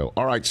Eisen Show.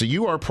 All right, so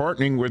you are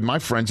partnering with my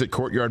friends at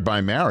Courtyard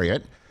by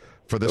Marriott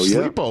for the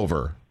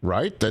sleepover,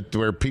 right? That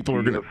where people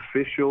are going to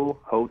official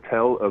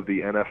hotel of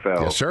the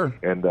NFL. Yes, sir.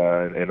 And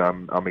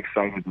I'm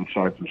excited to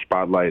shine some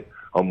spotlight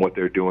on what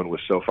they're doing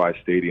with SoFi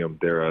Stadium.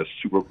 They're a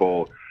Super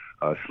Bowl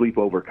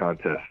sleepover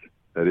contest.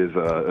 That is,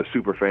 a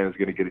super fan is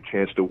going to get a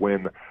chance to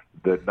win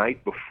the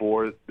night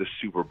before the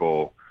Super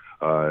Bowl.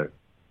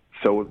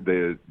 So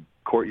the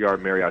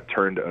Courtyard Marriott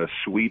turned a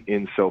suite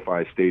in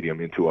SoFi Stadium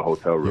into a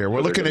hotel room. Yeah,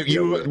 we're looking at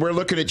you. We're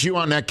looking at you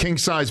on that king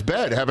size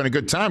bed, having a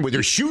good time with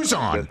your shoes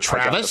on,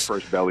 Travis. I got the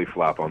first belly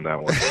flop on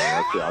that one.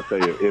 I'll tell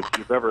you, if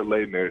you've ever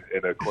laid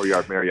in a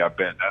Courtyard Marriott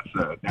bed,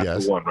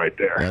 that's the one right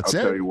there. I'll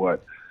tell you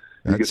what.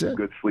 You get some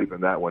good sleep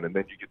in that one, and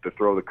then you get to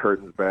throw the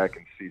curtains back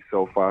and see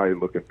SoFi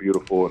looking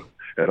beautiful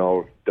and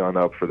all done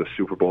up for the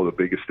Super Bowl, the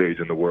biggest stage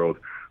in the world.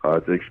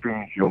 It's an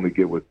experience you only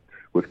get with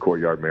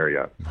Courtyard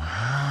Marriott.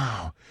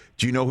 Wow.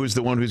 Do you know who's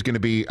the one who's going to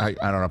be, I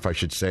don't know if I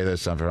should say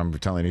this, I'm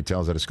telling any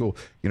tales out of school,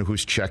 you know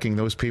who's checking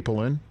those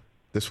people in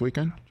this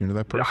weekend? Do you know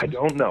that person? I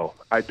don't know.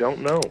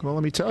 Well,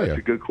 let me tell you. That's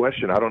a good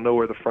question. I don't know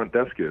where the front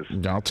desk is.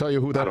 I'll tell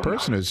you who that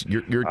person is.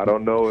 I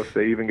don't know if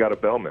they even got a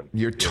bellman.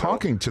 You're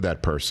talking to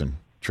that person,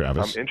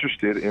 Travis. I'm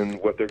interested in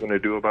what they're going to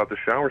do about the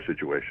shower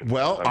situation.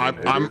 Well, I'm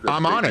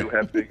on it. They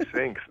have big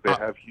sinks. They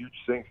have huge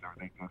sinks.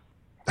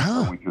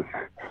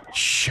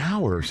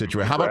 Shower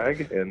situation. How about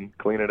and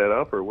cleaning it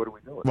up, or what are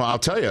we doing? Well, I'll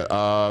tell you.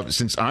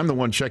 Since I'm the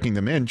one checking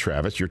them in,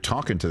 Travis, you're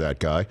talking to that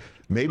guy.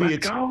 Maybe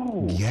Let's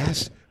go.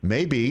 Yes.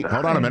 Maybe.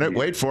 Hold on a minute.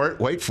 Wait for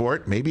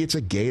it. Maybe it's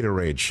a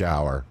Gatorade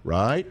shower,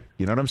 right?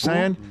 You know what I'm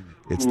saying?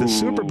 It's the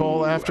Super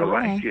Bowl after all.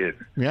 I like it.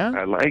 Yeah?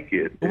 I like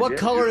it. Well, what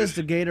color is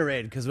the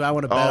Gatorade? Because I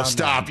want to bet on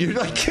stop. that. You're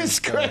like, it's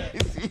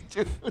crazy,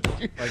 dude.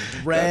 Like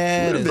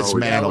red and this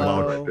man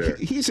yellow. alone.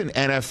 He's an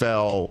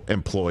NFL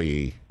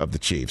employee of the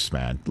Chiefs,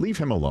 man. Leave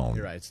him alone.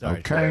 You're right. Sorry.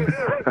 Okay?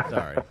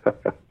 Sorry.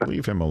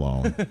 Leave him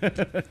alone.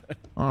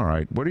 All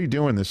right. What are you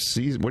doing this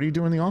season? What are you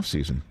doing in the off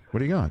season?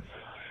 What do you got?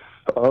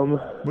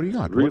 What do you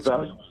got?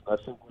 Reevaluation. I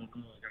think we're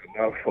going to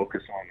now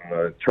focus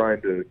on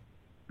trying to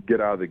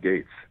get out of the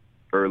gates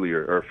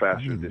earlier or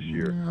faster this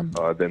year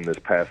than this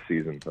past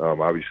season.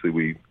 Obviously,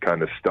 we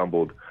kind of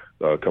stumbled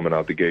coming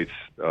out the gates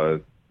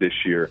this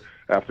year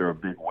after a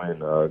big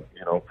win.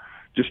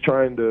 Just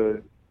trying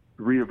to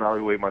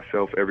reevaluate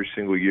myself every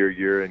single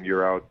year in,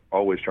 year out,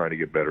 always trying to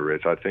get better,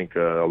 Rich. I think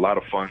a lot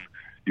of fun.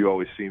 You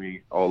always see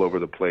me all over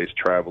the place,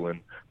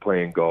 traveling,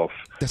 playing golf.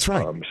 That's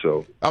right.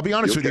 So I'll be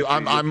honest with you.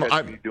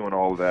 I'm doing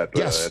all of that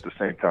yes. At the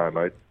same time.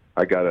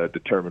 I got a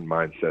determined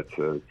mindset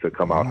to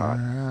come out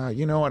high.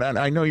 You know what?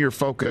 I know you're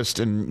focused,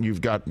 and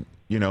you've got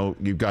your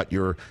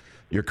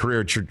your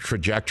career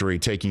trajectory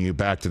taking you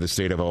back to the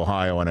state of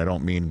Ohio, and I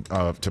don't mean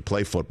to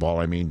play football.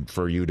 I mean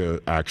for you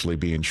to actually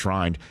be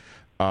enshrined.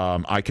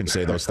 I can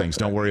say those things.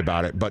 Don't worry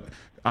about it. But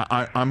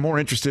I'm more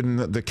interested in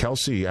the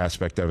Kelce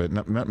aspect of it.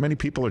 Not many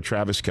people are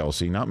Travis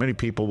Kelce. Not many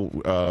people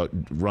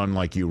run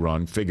like you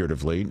run,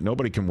 figuratively.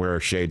 Nobody can wear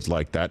shades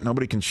like that.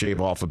 Nobody can shave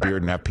off a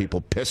beard and have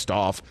people pissed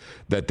off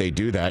that they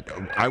do that.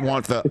 I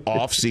want the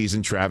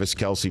off-season Travis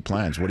Kelce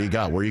plans. What do you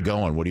got? Where are you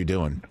going? What are you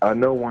doing? I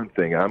know one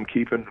thing. I'm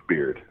keeping the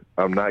beard.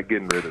 I'm not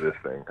getting rid of this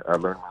thing. I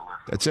learned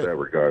my lesson in that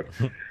regard.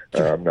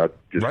 I'm not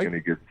just going to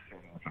get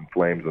some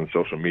flames on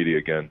social media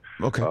again.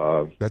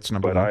 Okay, that's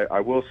number one. But I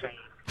will say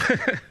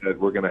that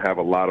we're going to have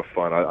a lot of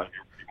fun. You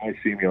might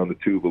see me on the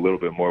tube a little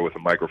bit more with a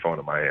microphone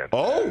in my hand.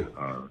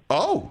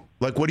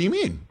 Like what do you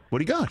mean? What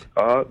do you got?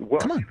 Well,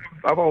 come on.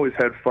 I've always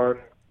had fun,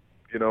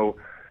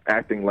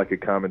 acting like a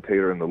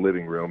commentator in the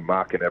living room,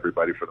 mocking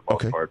everybody for the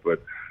most part.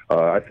 But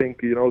I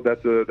think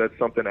that's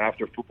something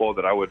after football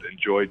that I would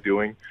enjoy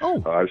doing.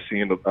 I've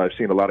seen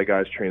a lot of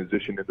guys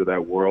transition into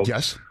that world.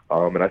 Yes,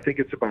 and I think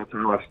it's about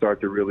time I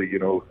start to really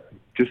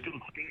just do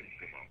it.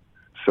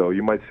 So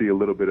you might see a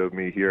little bit of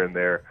me here and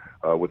there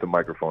with the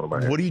microphone in my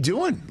hand. What are you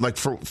doing? Like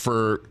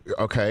for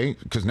okay?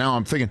 Because now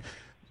I'm thinking.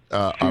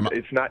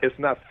 It's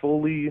not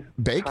fully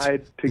baked?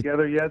 Tied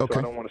together yet, so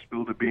I don't want to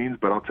spill the beans.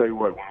 But I'll tell you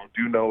what, when I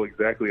do know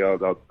exactly,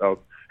 I'll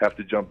have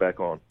to jump back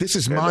on. This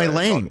is my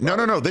lane.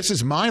 No. This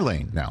is my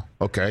lane now.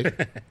 Okay,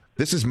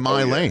 this is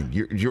my lane.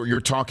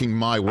 You're talking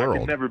my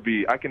world.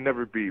 I can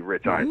never be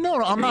Rich.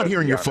 No, I'm not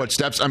hearing your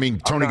footsteps. I mean,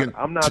 Tony.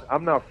 I'm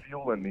not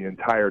fueling the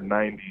entire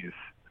 '90s.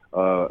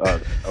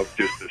 Of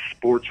just the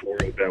sports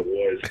world that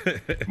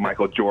was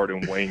Michael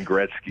Jordan, Wayne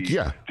Gretzky,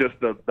 just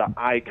the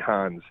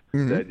icons.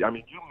 That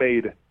you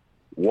made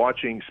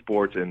watching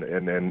sports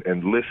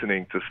and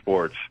listening to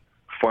sports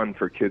fun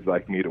for kids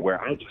like me, to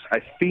where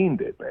I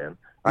fiend it, man.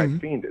 I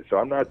fiend it. So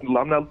I'm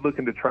not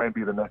looking to try and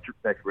be the next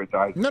Rich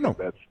Eisen. No.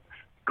 That's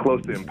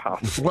close to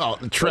impossible. Well,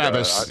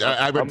 Travis, but,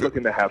 I'm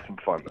looking to have some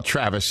fun, though.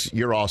 Travis,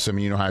 you're awesome.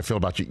 You know how I feel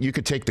about you. You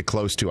could take the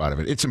close two out of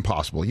it. It's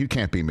impossible. You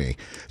can't be me.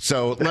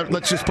 So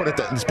let's just put it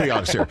that. Let's be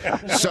honest here.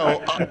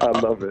 So I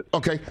love it.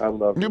 Okay, I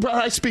love it.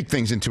 I speak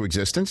things into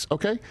existence.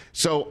 Okay.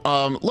 So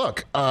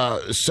look.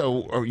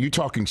 So are you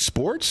talking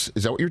sports?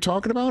 Is that what you're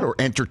talking about, or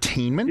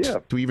entertainment? Yeah.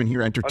 Do we even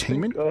hear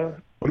entertainment?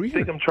 I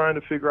think I'm trying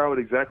to figure out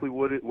exactly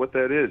what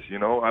that is.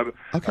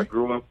 I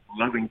grew up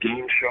loving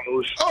game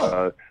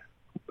shows.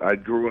 I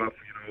grew up,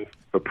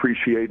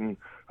 appreciating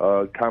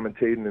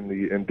commentating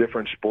in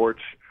different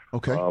sports.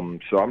 Okay.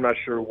 So I'm not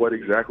sure what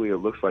exactly it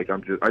looks like. I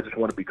just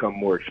want to become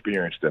more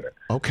experienced in it.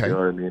 Okay. You know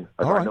what I mean?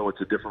 I know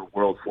it's a different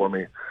world for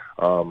me.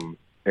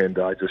 And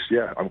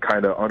I'm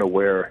kind of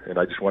unaware, and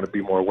I just want to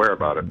be more aware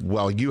about it.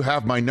 Well, you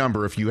have my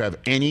number. If you have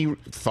any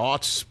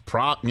thoughts,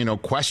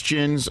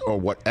 questions, or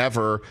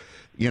whatever.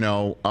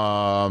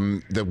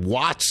 The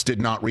Watts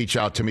did not reach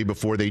out to me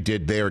before they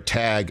did their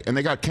tag, and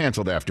they got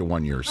canceled after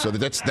 1 year. So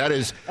that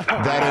is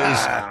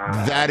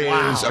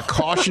a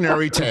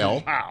cautionary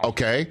tale.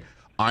 Okay,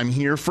 I'm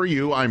here for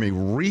you. I'm a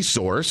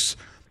resource.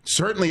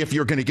 Certainly, if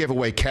you're going to give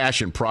away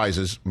cash and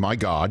prizes, my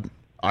God,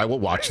 I will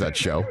watch that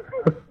show.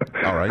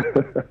 All right,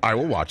 I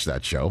will watch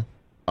that show.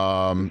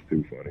 Too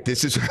funny.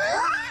 This is.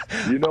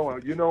 I'm gonna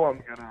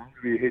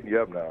be hitting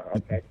you up now.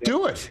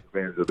 Do it.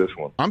 Fans of this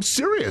one. I'm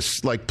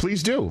serious.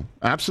 Please do.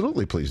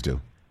 Absolutely, please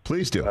do.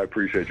 Please do. I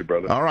appreciate you,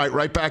 brother. All right,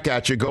 right back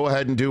at you. Go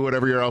ahead and do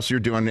whatever else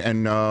you're doing,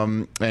 and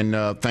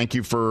thank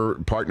you for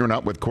partnering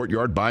up with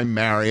Courtyard by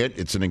Marriott.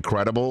 It's an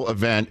incredible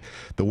event.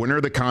 The winner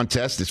of the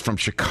contest is from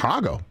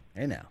Chicago.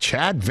 Hey now,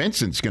 Chad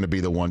Vincent's going to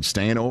be the one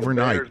staying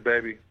overnight. The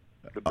Bears, baby.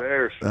 The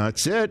Bears.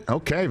 That's it.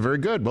 Okay, very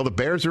good. Well, the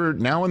Bears are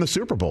now in the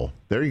Super Bowl.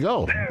 There you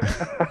go.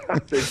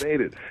 They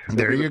made it.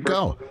 There you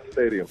go.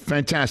 Stadium.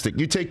 Fantastic.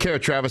 You take care,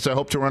 Travis. I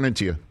hope to run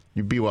into you.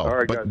 You be well. All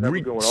right, but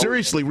guys,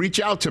 seriously, reach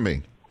out to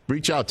me.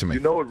 Reach out to me.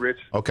 You know it, Rich.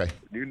 Okay.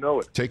 You know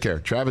it. Take care.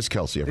 Travis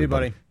Kelce,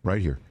 everybody. Hey, buddy.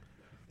 Right here.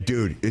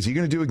 Dude, is he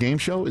going to do a game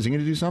show? Is he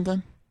going to do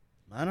something?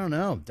 I don't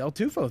know. Del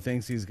Tufo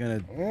thinks he's going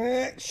to,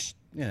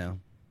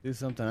 do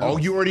something else. Oh,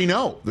 you already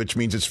know, which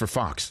means it's for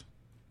Fox.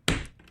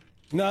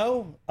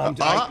 No.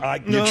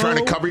 You're trying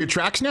to cover your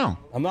tracks now?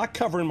 I'm not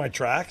covering my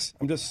tracks.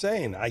 I'm just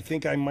saying. I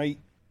think I might.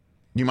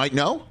 You might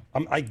know?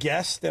 I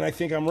guess. Then I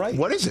think I'm right.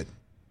 What is it?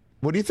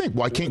 What do you think?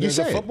 Why can't you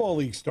say it? There's a football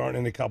league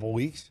starting in a couple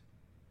weeks.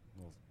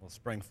 Well,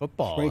 spring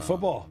football.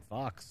 On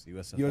Fox,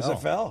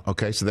 USFL.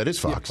 Okay, so that is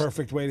Fox. Yeah,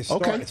 perfect way to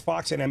start. Okay. It's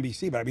Fox and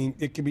NBC, but I mean,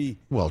 it could be.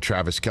 Well,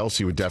 Travis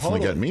Kelce would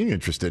definitely get me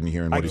interested in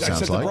hearing what he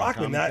sounds like. I said to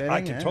Brockman that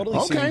I could totally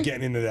see him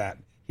getting into that.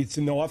 It's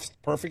in the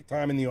perfect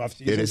time in the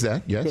offseason. It is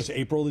that, yes. It goes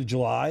April to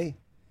July.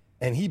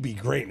 And he'd be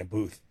great in a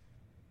booth.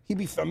 He'd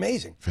be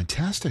amazing.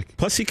 Fantastic.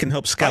 Plus, he can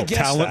help scout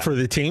talent for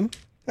the team.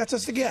 That's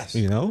just a guess.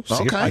 See if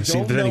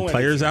there's any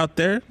players out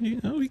there.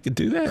 We could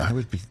do that.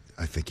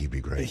 I think he'd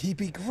be great. He'd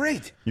be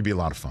great. He'd be a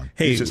lot of fun.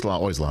 Hey, he's just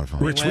always a lot of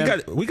fun. Rich,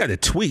 we got a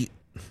tweet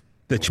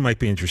that you might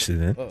be interested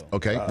in.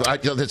 Okay,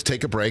 let's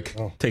take a break.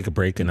 Take a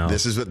break, and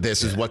this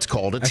is what's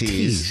called a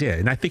tease. Yeah,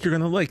 and I think you're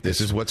going to like this.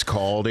 This is what's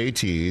called a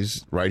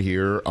tease right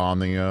here on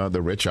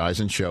the Rich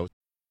Eisen Show.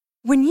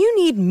 When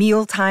you need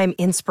mealtime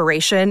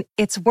inspiration,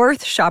 it's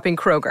worth shopping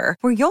Kroger,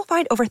 where you'll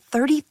find over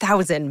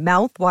 30,000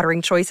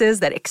 mouth-watering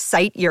choices that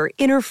excite your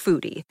inner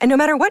foodie. And no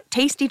matter what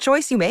tasty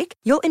choice you make,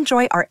 you'll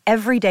enjoy our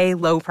everyday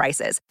low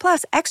prices,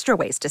 plus extra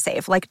ways to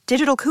save, like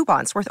digital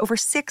coupons worth over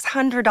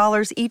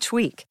 $600 each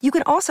week. You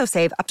can also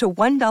save up to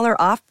 $1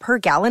 off per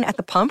gallon at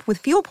the pump with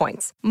fuel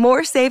points.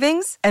 More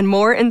savings and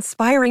more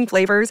inspiring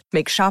flavors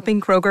make shopping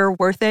Kroger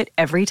worth it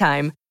every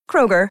time.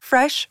 Kroger,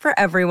 fresh for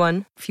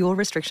everyone. Fuel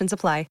restrictions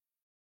apply.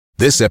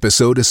 This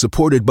episode is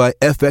supported by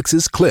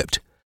FX's Clipped,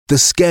 the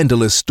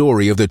scandalous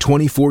story of the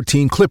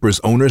 2014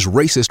 Clippers owner's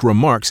racist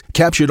remarks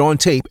captured on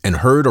tape and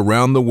heard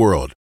around the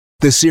world.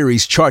 The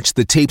series charts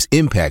the tape's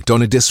impact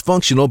on a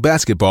dysfunctional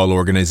basketball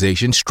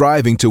organization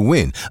striving to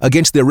win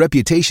against their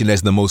reputation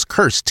as the most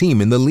cursed team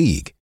in the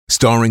league.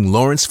 Starring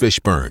Lawrence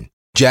Fishburne,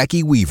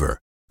 Jackie Weaver,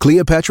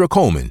 Cleopatra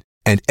Coleman,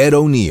 and Ed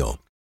O'Neill.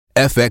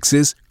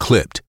 FX's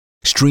Clipped,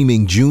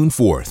 streaming June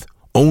 4th,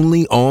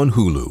 only on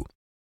Hulu.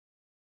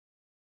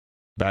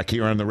 Back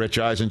here on the Rich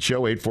Eisen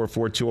Show,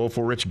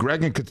 844-204-RICH.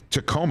 Greg in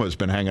Tacoma's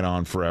been hanging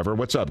on forever.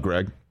 What's up,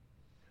 Greg?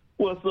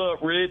 What's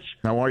up, Rich?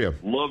 How are you?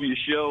 Love your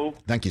show.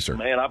 Thank you, sir.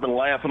 Man, I've been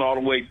laughing all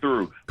the way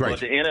through. Great. But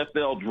the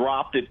NFL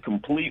dropped it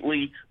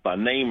completely by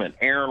naming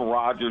Aaron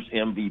Rodgers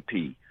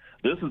MVP.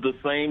 This is the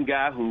same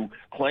guy who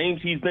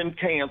claims he's been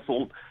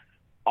canceled,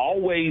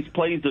 always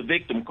plays the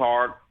victim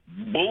card,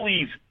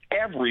 bullies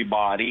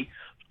everybody,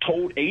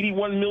 told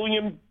 81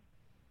 million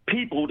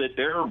people that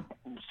they're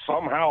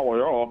somehow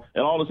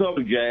and all this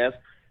other jazz.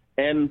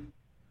 And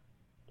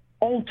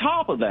on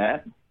top of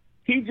that,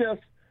 he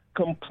just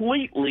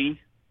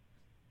completely,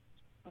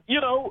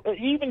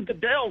 even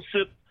Goodell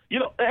said,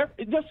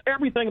 just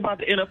everything about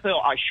the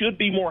NFL. I should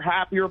be more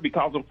happier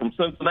because I'm from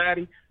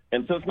Cincinnati,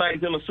 and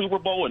Cincinnati's in the Super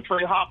Bowl, and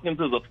Trey Hopkins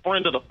is a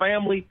friend of the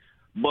family.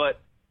 But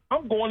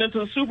I'm going into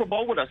the Super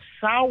Bowl with a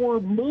sour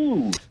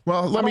mood.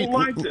 Well, let me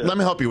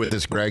help you with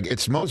this, Greg.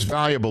 It's most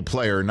valuable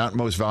player, not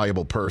most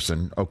valuable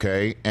person,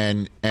 okay?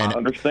 And I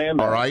understand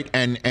that. All right,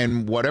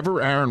 and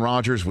whatever Aaron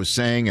Rodgers was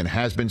saying and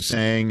has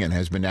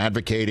been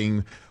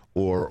advocating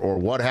or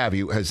what have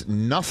you has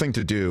nothing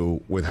to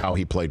do with how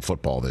he played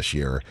football this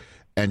year.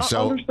 And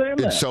so, I understand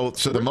that. So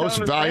the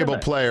most valuable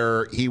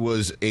player, he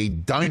was a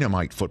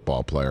dynamite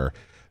football player.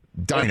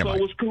 Dynamite. And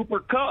so was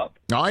Cooper Kupp.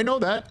 No, I know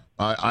that.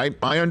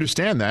 I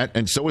understand that,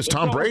 and so is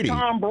Tom Brady.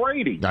 Tom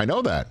Brady. I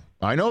know that.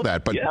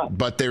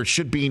 But there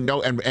should be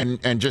no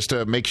and just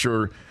to make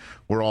sure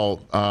we're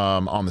all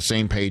on the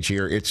same page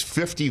here, it's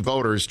 50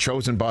 voters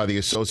chosen by the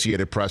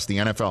Associated Press. The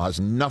NFL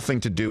has nothing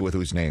to do with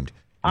who's named.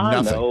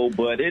 Nothing. I know,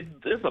 but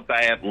it's a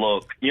bad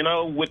look,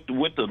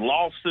 with the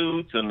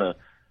lawsuits and the,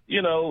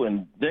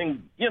 and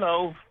then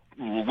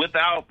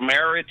without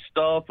merit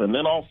stuff, and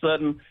then all of a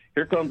sudden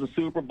here comes the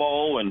Super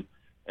Bowl and.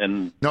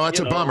 No,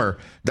 that's a bummer.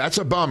 That's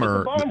a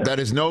bummer. That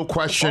is no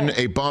question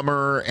a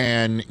bummer.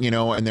 And,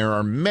 and there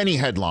are many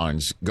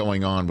headlines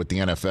going on with the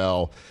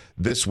NFL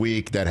this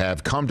week that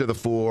have come to the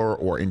fore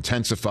or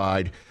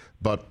intensified.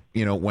 But,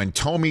 when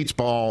toe meets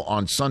ball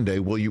on Sunday,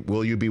 will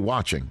you be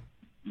watching?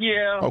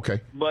 Yeah.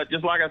 Okay. But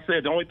just like I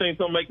said, the only thing that's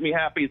going to make me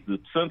happy is that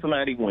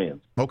Cincinnati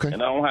wins. Okay.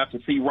 And I don't have to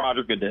see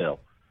Roger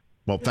Goodell.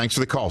 Well, thanks for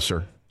the call,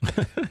 sir.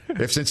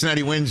 If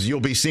Cincinnati wins, you'll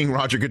be seeing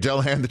Roger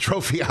Goodell hand the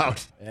trophy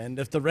out. And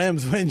if the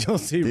Rams win, you'll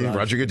see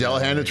Roger Goodell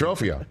hand the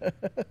trophy out.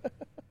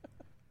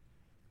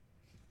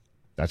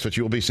 That's what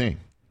you'll be seeing.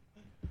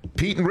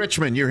 Pete in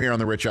Richmond, you're here on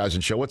the Rich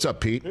Eisen Show. What's up,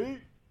 Pete?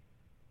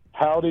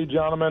 Howdy,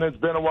 gentlemen. It's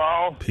been a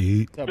while.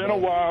 Pete. It's been a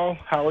while.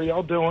 How are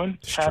y'all doing?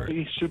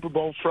 Happy Super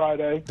Bowl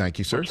Friday. Thank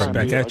you, sir.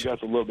 I guess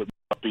a little bit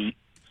upbeat.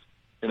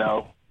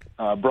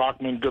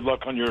 Brockman, good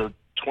luck on your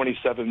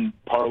 27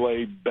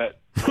 parlay bet,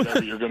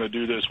 whatever you're going to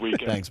do this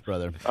weekend. Thanks,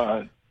 brother.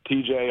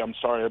 TJ, I'm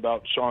sorry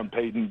about Sean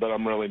Payton, but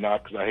I'm really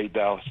not because I hate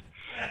Dallas.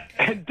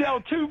 And Del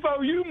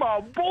Tufo, you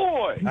my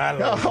boy. I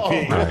love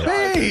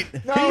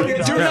Pete. No,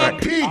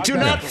 do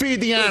not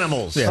feed the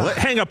animals. Yeah,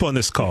 hang up on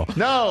this call.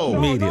 No.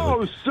 Immediately.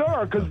 No,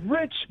 sir, because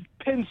Rich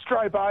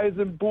Pinstripe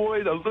Eisen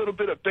Boyd, a little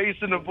bit of bass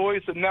in the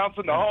voice,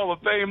 announcing the Hall of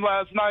Fame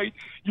last night.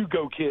 You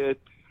go, kid.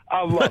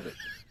 I love it.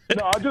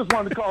 No, I just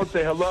wanted to call and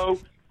say hello.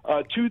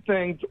 Two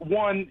things.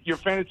 One, your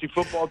fantasy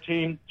football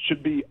team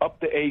should be up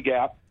the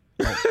A-gap.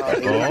 The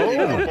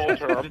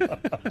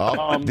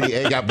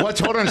A-gap.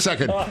 Hold on a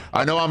second.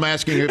 I know I'm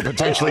asking a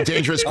potentially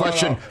dangerous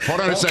question. Hold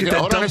on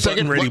a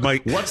second. Ready,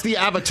 Mike. What's the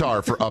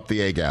avatar for up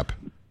the A-gap?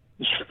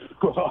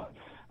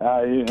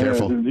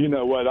 Careful. You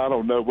know what? I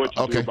don't know what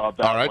you do about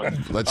that. All right.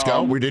 one. Let's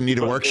go. We didn't need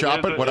to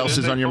workshop it. What else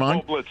is on your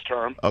mind? Blitz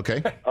term.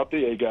 Okay. Up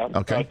the A-gap.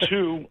 Okay.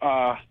 Two,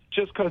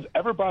 just because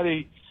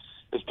everybody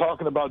is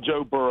talking about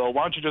Joe Burrow,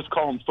 why don't you just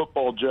call him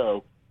Football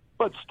Joe?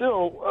 But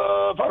still,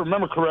 if I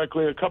remember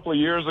correctly, a couple of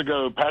years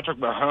ago, Patrick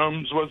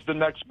Mahomes was the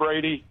next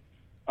Brady.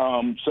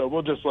 So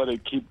we'll just let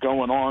it keep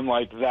going on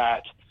like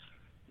that.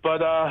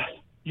 But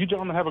you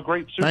gentlemen have a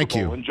great Super Thank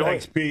Bowl. you. Enjoy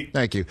Thanks, it. Pete.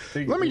 Thank you.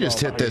 Let me just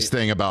hit this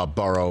thing about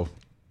Burrow.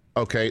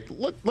 Okay,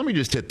 let me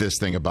just hit this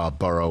thing about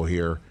Burrow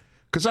here.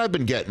 Because I've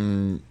been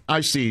getting –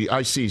 I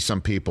see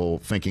some people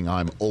thinking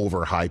I'm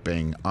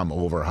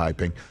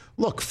overhyping.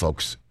 Look,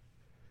 folks,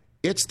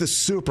 It's the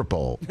Super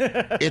Bowl.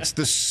 It's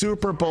the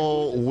Super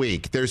Bowl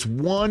week. There's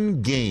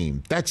one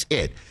game. That's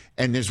it.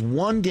 And there's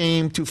one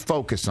game to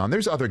focus on.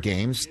 There's other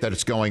games that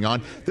it's going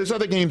on. There's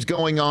other games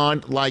going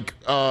on like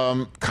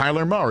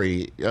Kyler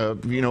Murray,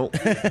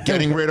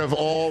 getting rid of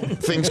all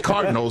things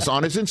Cardinals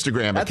on his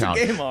Instagram account.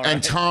 A game, all right.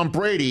 And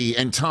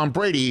Tom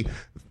Brady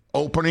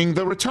opening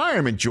the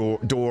retirement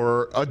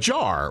door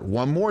ajar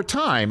one more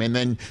time. And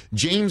then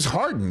James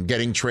Harden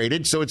getting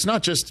traded. So it's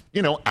not just,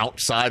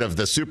 outside of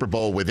the Super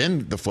Bowl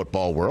within the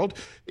football world.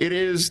 It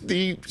is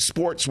the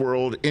sports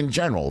world in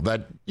general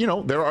that,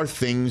 there are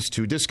things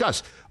to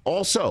discuss.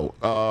 Also,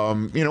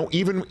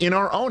 even in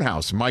our own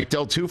house, Mike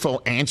Del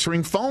Tufo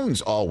answering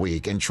phones all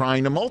week and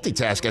trying to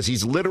multitask as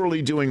he's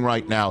literally doing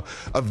right now,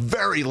 a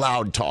very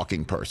loud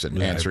talking person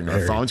answering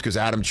our phones because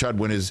Adam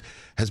Chudwin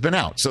has been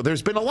out. So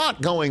there's been a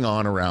lot going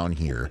on around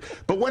here.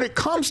 But when it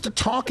comes to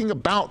talking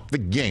about the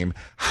game,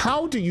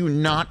 how do you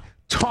not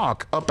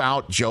talk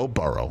about Joe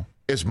Burrow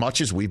as much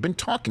as we've been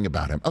talking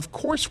about him? Of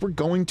course, we're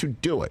going to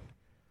do it.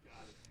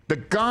 The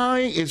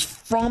guy is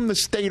from the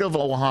state of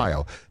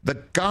Ohio.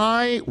 The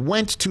guy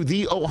went to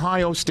the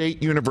Ohio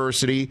State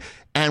University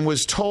and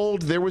was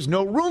told there was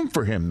no room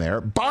for him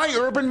there by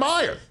Urban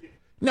Meyer.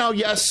 Now,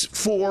 yes,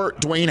 for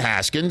Dwayne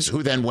Haskins,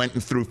 who then went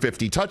and threw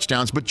 50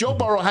 touchdowns, but Joe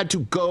Burrow had to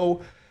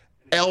go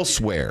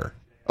elsewhere,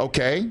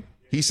 okay?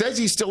 He says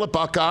he's still a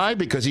Buckeye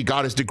because he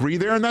got his degree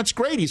there, and that's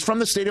great. He's from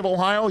the state of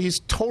Ohio.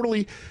 He's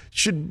totally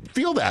should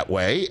feel that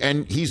way,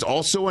 and he's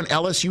also an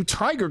LSU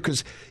Tiger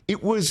because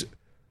it was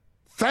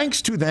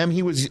thanks to them,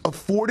 he was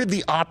afforded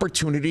the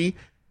opportunity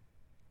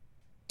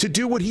to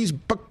do what he's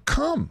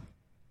become,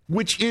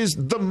 which is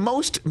the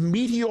most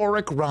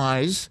meteoric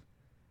rise,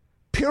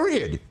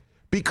 period.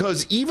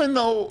 Because even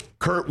though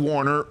Kurt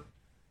Warner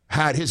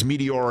had his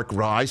meteoric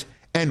rise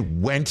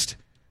and went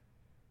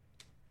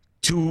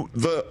to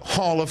the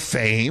Hall of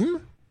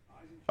Fame,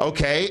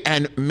 okay,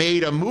 and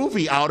made a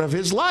movie out of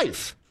his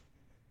life,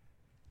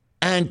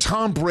 and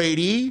Tom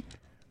Brady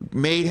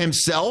made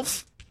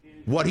himself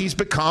what he's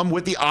become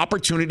with the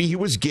opportunity he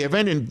was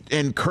given,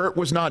 and Kurt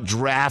was not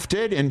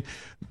drafted,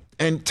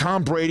 and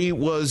Tom Brady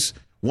was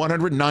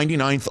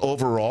 199th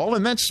overall,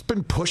 and that's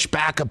been pushed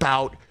back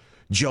about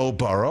Joe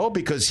Burrow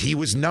because he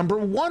was number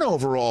 1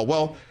 overall.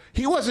 Well,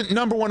 he wasn't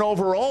number 1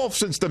 overall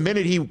since the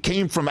minute he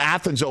came from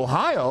Athens,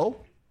 Ohio.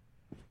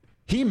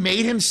 He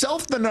made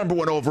himself the number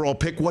 1 overall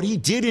pick. What he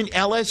did in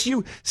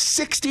LSU,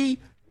 60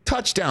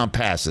 touchdown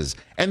passes,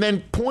 and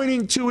then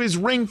pointing to his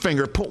ring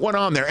finger, put one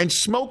on there, and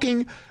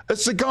smoking a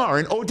cigar,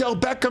 and Odell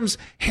Beckham's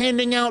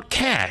handing out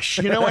cash,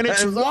 and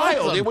it's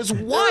wild. Awesome. It was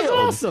wild.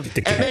 Awesome.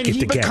 And then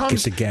he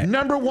becomes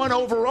number 1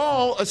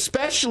 overall,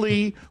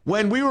 especially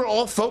when we were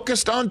all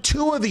focused on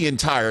Tua the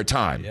entire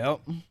time. Yep.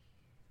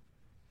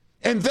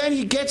 And then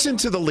he gets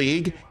into the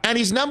league, and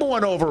he's number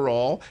 1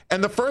 overall,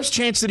 and the first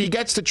chance that he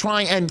gets to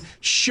try and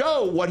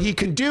show what he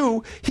can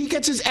do, he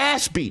gets his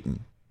ass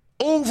beaten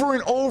over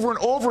and over and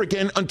over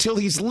again until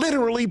he's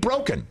literally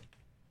broken.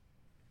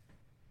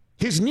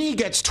 His knee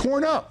gets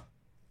torn up.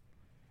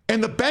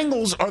 And the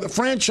Bengals are the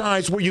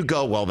franchise where you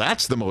go, well,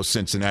 that's the most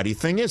Cincinnati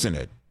thing, isn't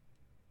it?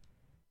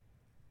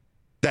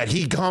 That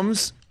he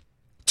comes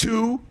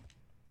to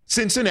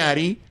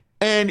Cincinnati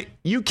and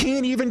you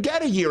can't even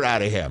get a year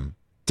out of him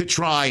to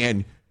try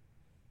and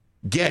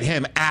get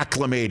him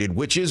acclimated,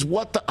 which is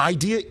what the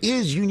idea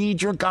is. You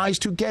need your guys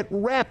to get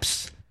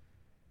reps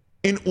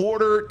in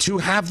order to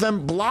have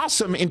them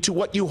blossom into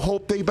what you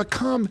hope they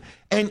become.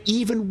 And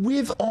even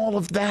with all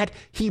of that,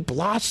 he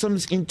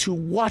blossoms into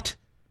what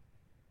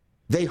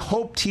they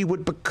hoped he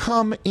would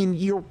become in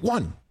year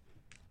 1.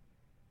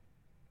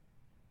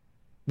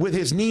 With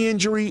his knee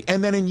injury,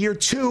 and then in year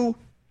 2,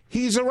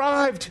 he's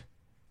arrived.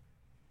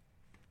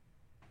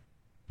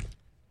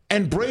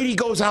 And Brady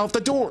goes out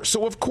the door.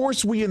 So, of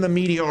course, we in the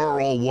media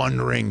are all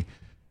wondering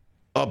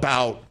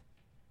about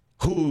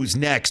who's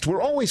next.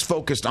 We're always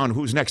focused on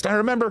who's next. I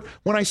remember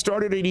when I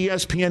started at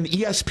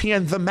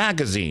ESPN the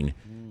magazine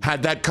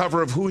had that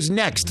cover of who's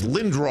next.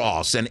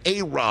 Lindros and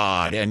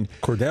A-Rod and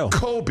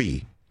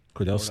Kobe.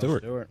 Cordell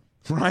Stewart.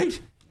 Right?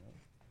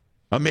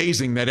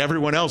 Amazing that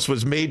everyone else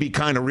was maybe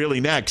kind of really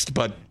next,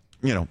 but,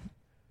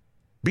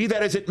 be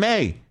that as it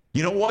may.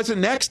 You know what wasn't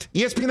next?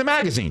 ESPN the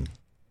magazine.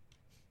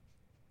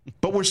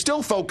 But we're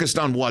still focused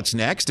on what's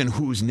next and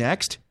who's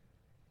next.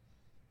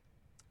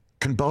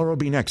 Can Burrow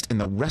be next? In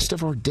the rest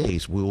of our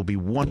days, we will be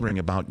wondering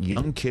about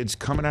young kids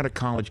coming out of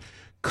college,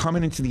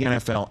 coming into the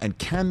NFL, and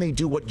can they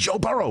do what Joe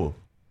Burrow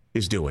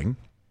is doing?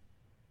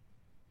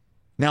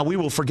 Now, we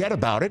will forget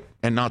about it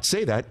and not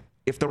say that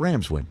if the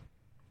Rams win.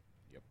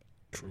 Yep,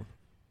 true.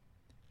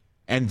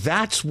 And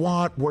that's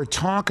what we're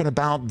talking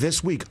about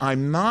this week.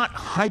 I'm not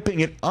hyping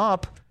it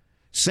up,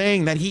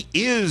 saying that he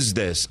is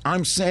this.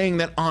 I'm saying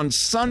that on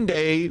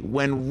Sunday,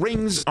 when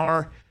rings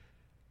are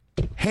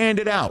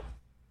handed out,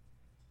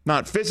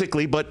 not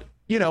physically, but,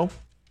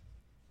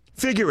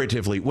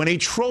 figuratively, when a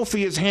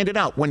trophy is handed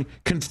out, when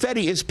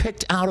confetti is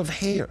picked out of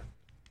hair,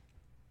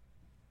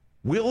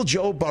 will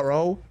Joe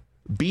Burrow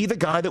be the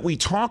guy that we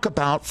talk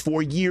about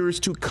for years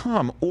to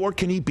come? Or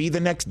can he be the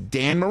next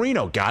Dan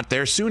Marino? Got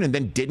there soon and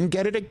then didn't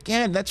get it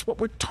again. That's what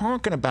we're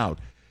talking about.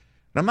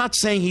 And I'm not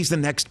saying he's the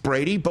next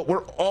Brady, but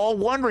we're all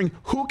wondering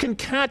who can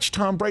catch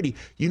Tom Brady.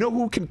 You know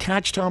who can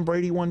catch Tom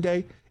Brady one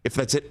day? If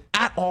that's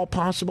at all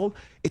possible,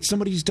 it's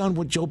somebody who's done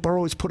what Joe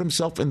Burrow has put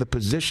himself in the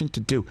position to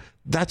do.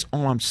 That's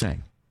all I'm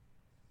saying.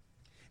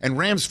 And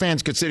Rams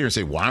fans could sit here and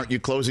say, why aren't you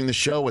closing the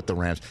show with the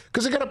Rams?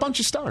 Because they got a bunch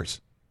of stars.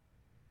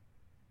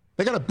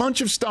 They got a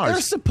bunch of stars.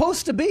 They're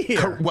supposed to be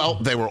here. Well,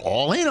 they were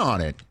all in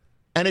on it.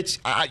 And it's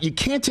you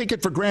can't take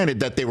it for granted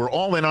that they were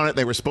all in on it.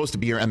 They were supposed to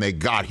be here, and they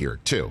got here,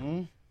 too.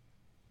 Mm-hmm.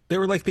 They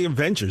were like the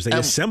Avengers. They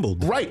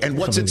assembled. Right. And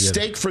what's at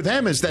stake for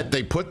them is that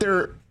they put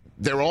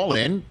they're all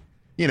in,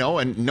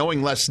 and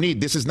knowing Les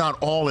Snead, this is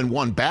not all in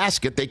one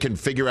basket. They can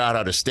figure out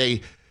how to stay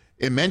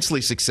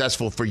immensely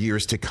successful for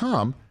years to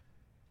come.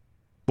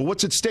 But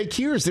what's at stake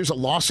here is there's a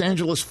Los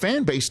Angeles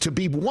fan base to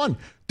be won.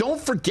 Don't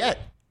forget,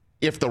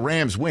 if the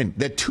Rams win,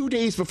 that 2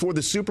 days before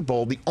the Super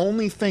Bowl, the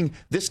only thing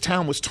this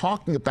town was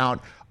talking about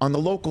on the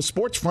local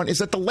sports front is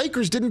that the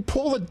Lakers didn't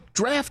pull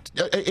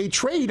a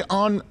trade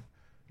on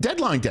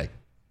deadline day.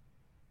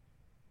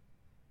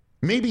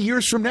 Maybe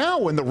years from now,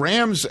 when the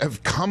Rams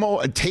have come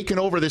and taken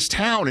over this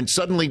town and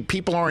suddenly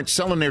people aren't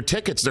selling their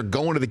tickets, they're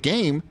going to the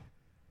game,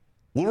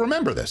 we'll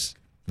remember this.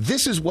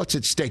 This is what's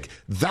at stake.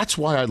 That's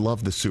why I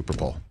love the Super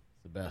Bowl.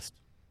 The best.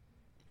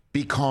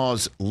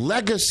 Because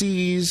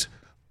legacies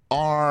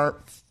are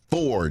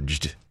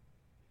forged.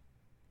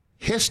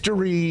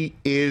 History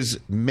is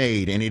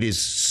made, and it is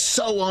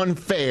so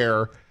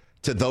unfair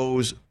to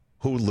those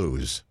who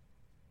lose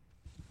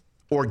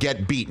or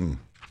get beaten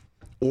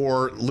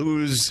or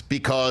lose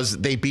because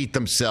they beat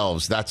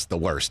themselves. That's the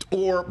worst.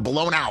 Or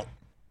blown out,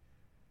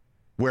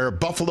 where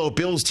Buffalo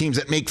Bills teams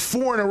that make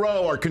 4 in a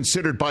row are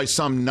considered by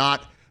some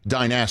not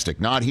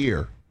dynastic. Not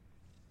here.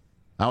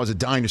 That was a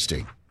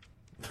dynasty.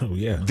 Oh,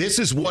 yeah. This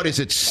is what is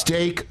at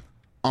stake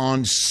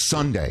on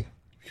Sunday.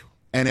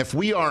 And if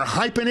we are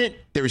hyping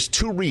it, there's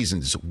 2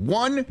 reasons.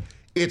 1,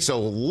 it's a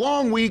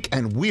long week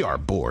and we are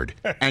bored.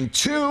 And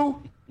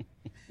 2,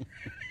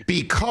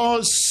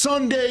 because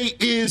Sunday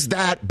is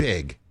that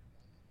big.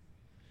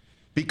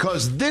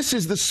 Because this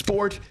is the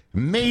sport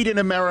made in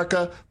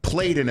America,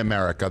 played in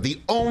America.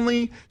 The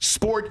only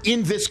sport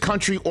in this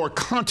country or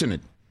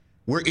continent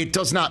where it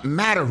does not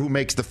matter who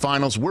makes the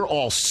finals. We're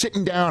all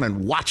sitting down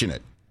and watching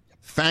it.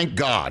 Thank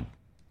God.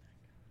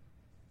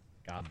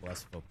 God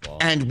bless football.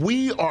 And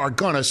we are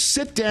going to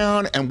sit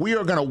down and we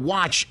are going to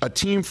watch a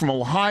team from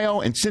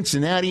Ohio and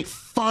Cincinnati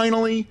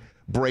finally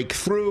break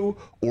through,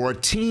 or a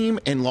team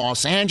in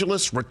Los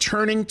Angeles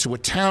returning to a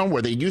town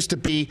where they used to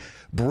be,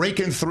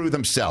 breaking through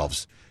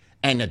themselves.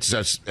 And it's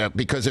just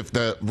because if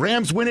the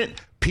Rams win it,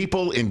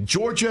 people in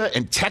Georgia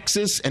and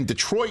Texas and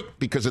Detroit,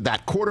 because of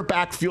that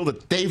quarterback, feel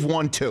that they've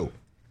won too.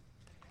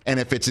 And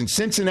if it's in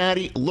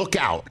Cincinnati, look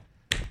out.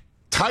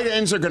 Tight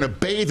ends are going to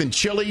bathe in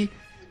chili,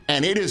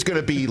 and it is going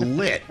to be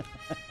lit.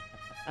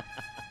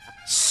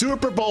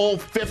 Super Bowl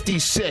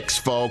 56,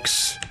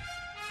 folks.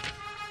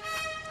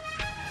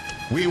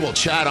 We will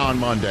chat on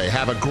Monday.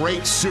 Have a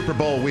great Super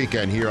Bowl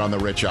weekend here on The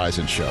Rich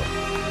Eisen Show.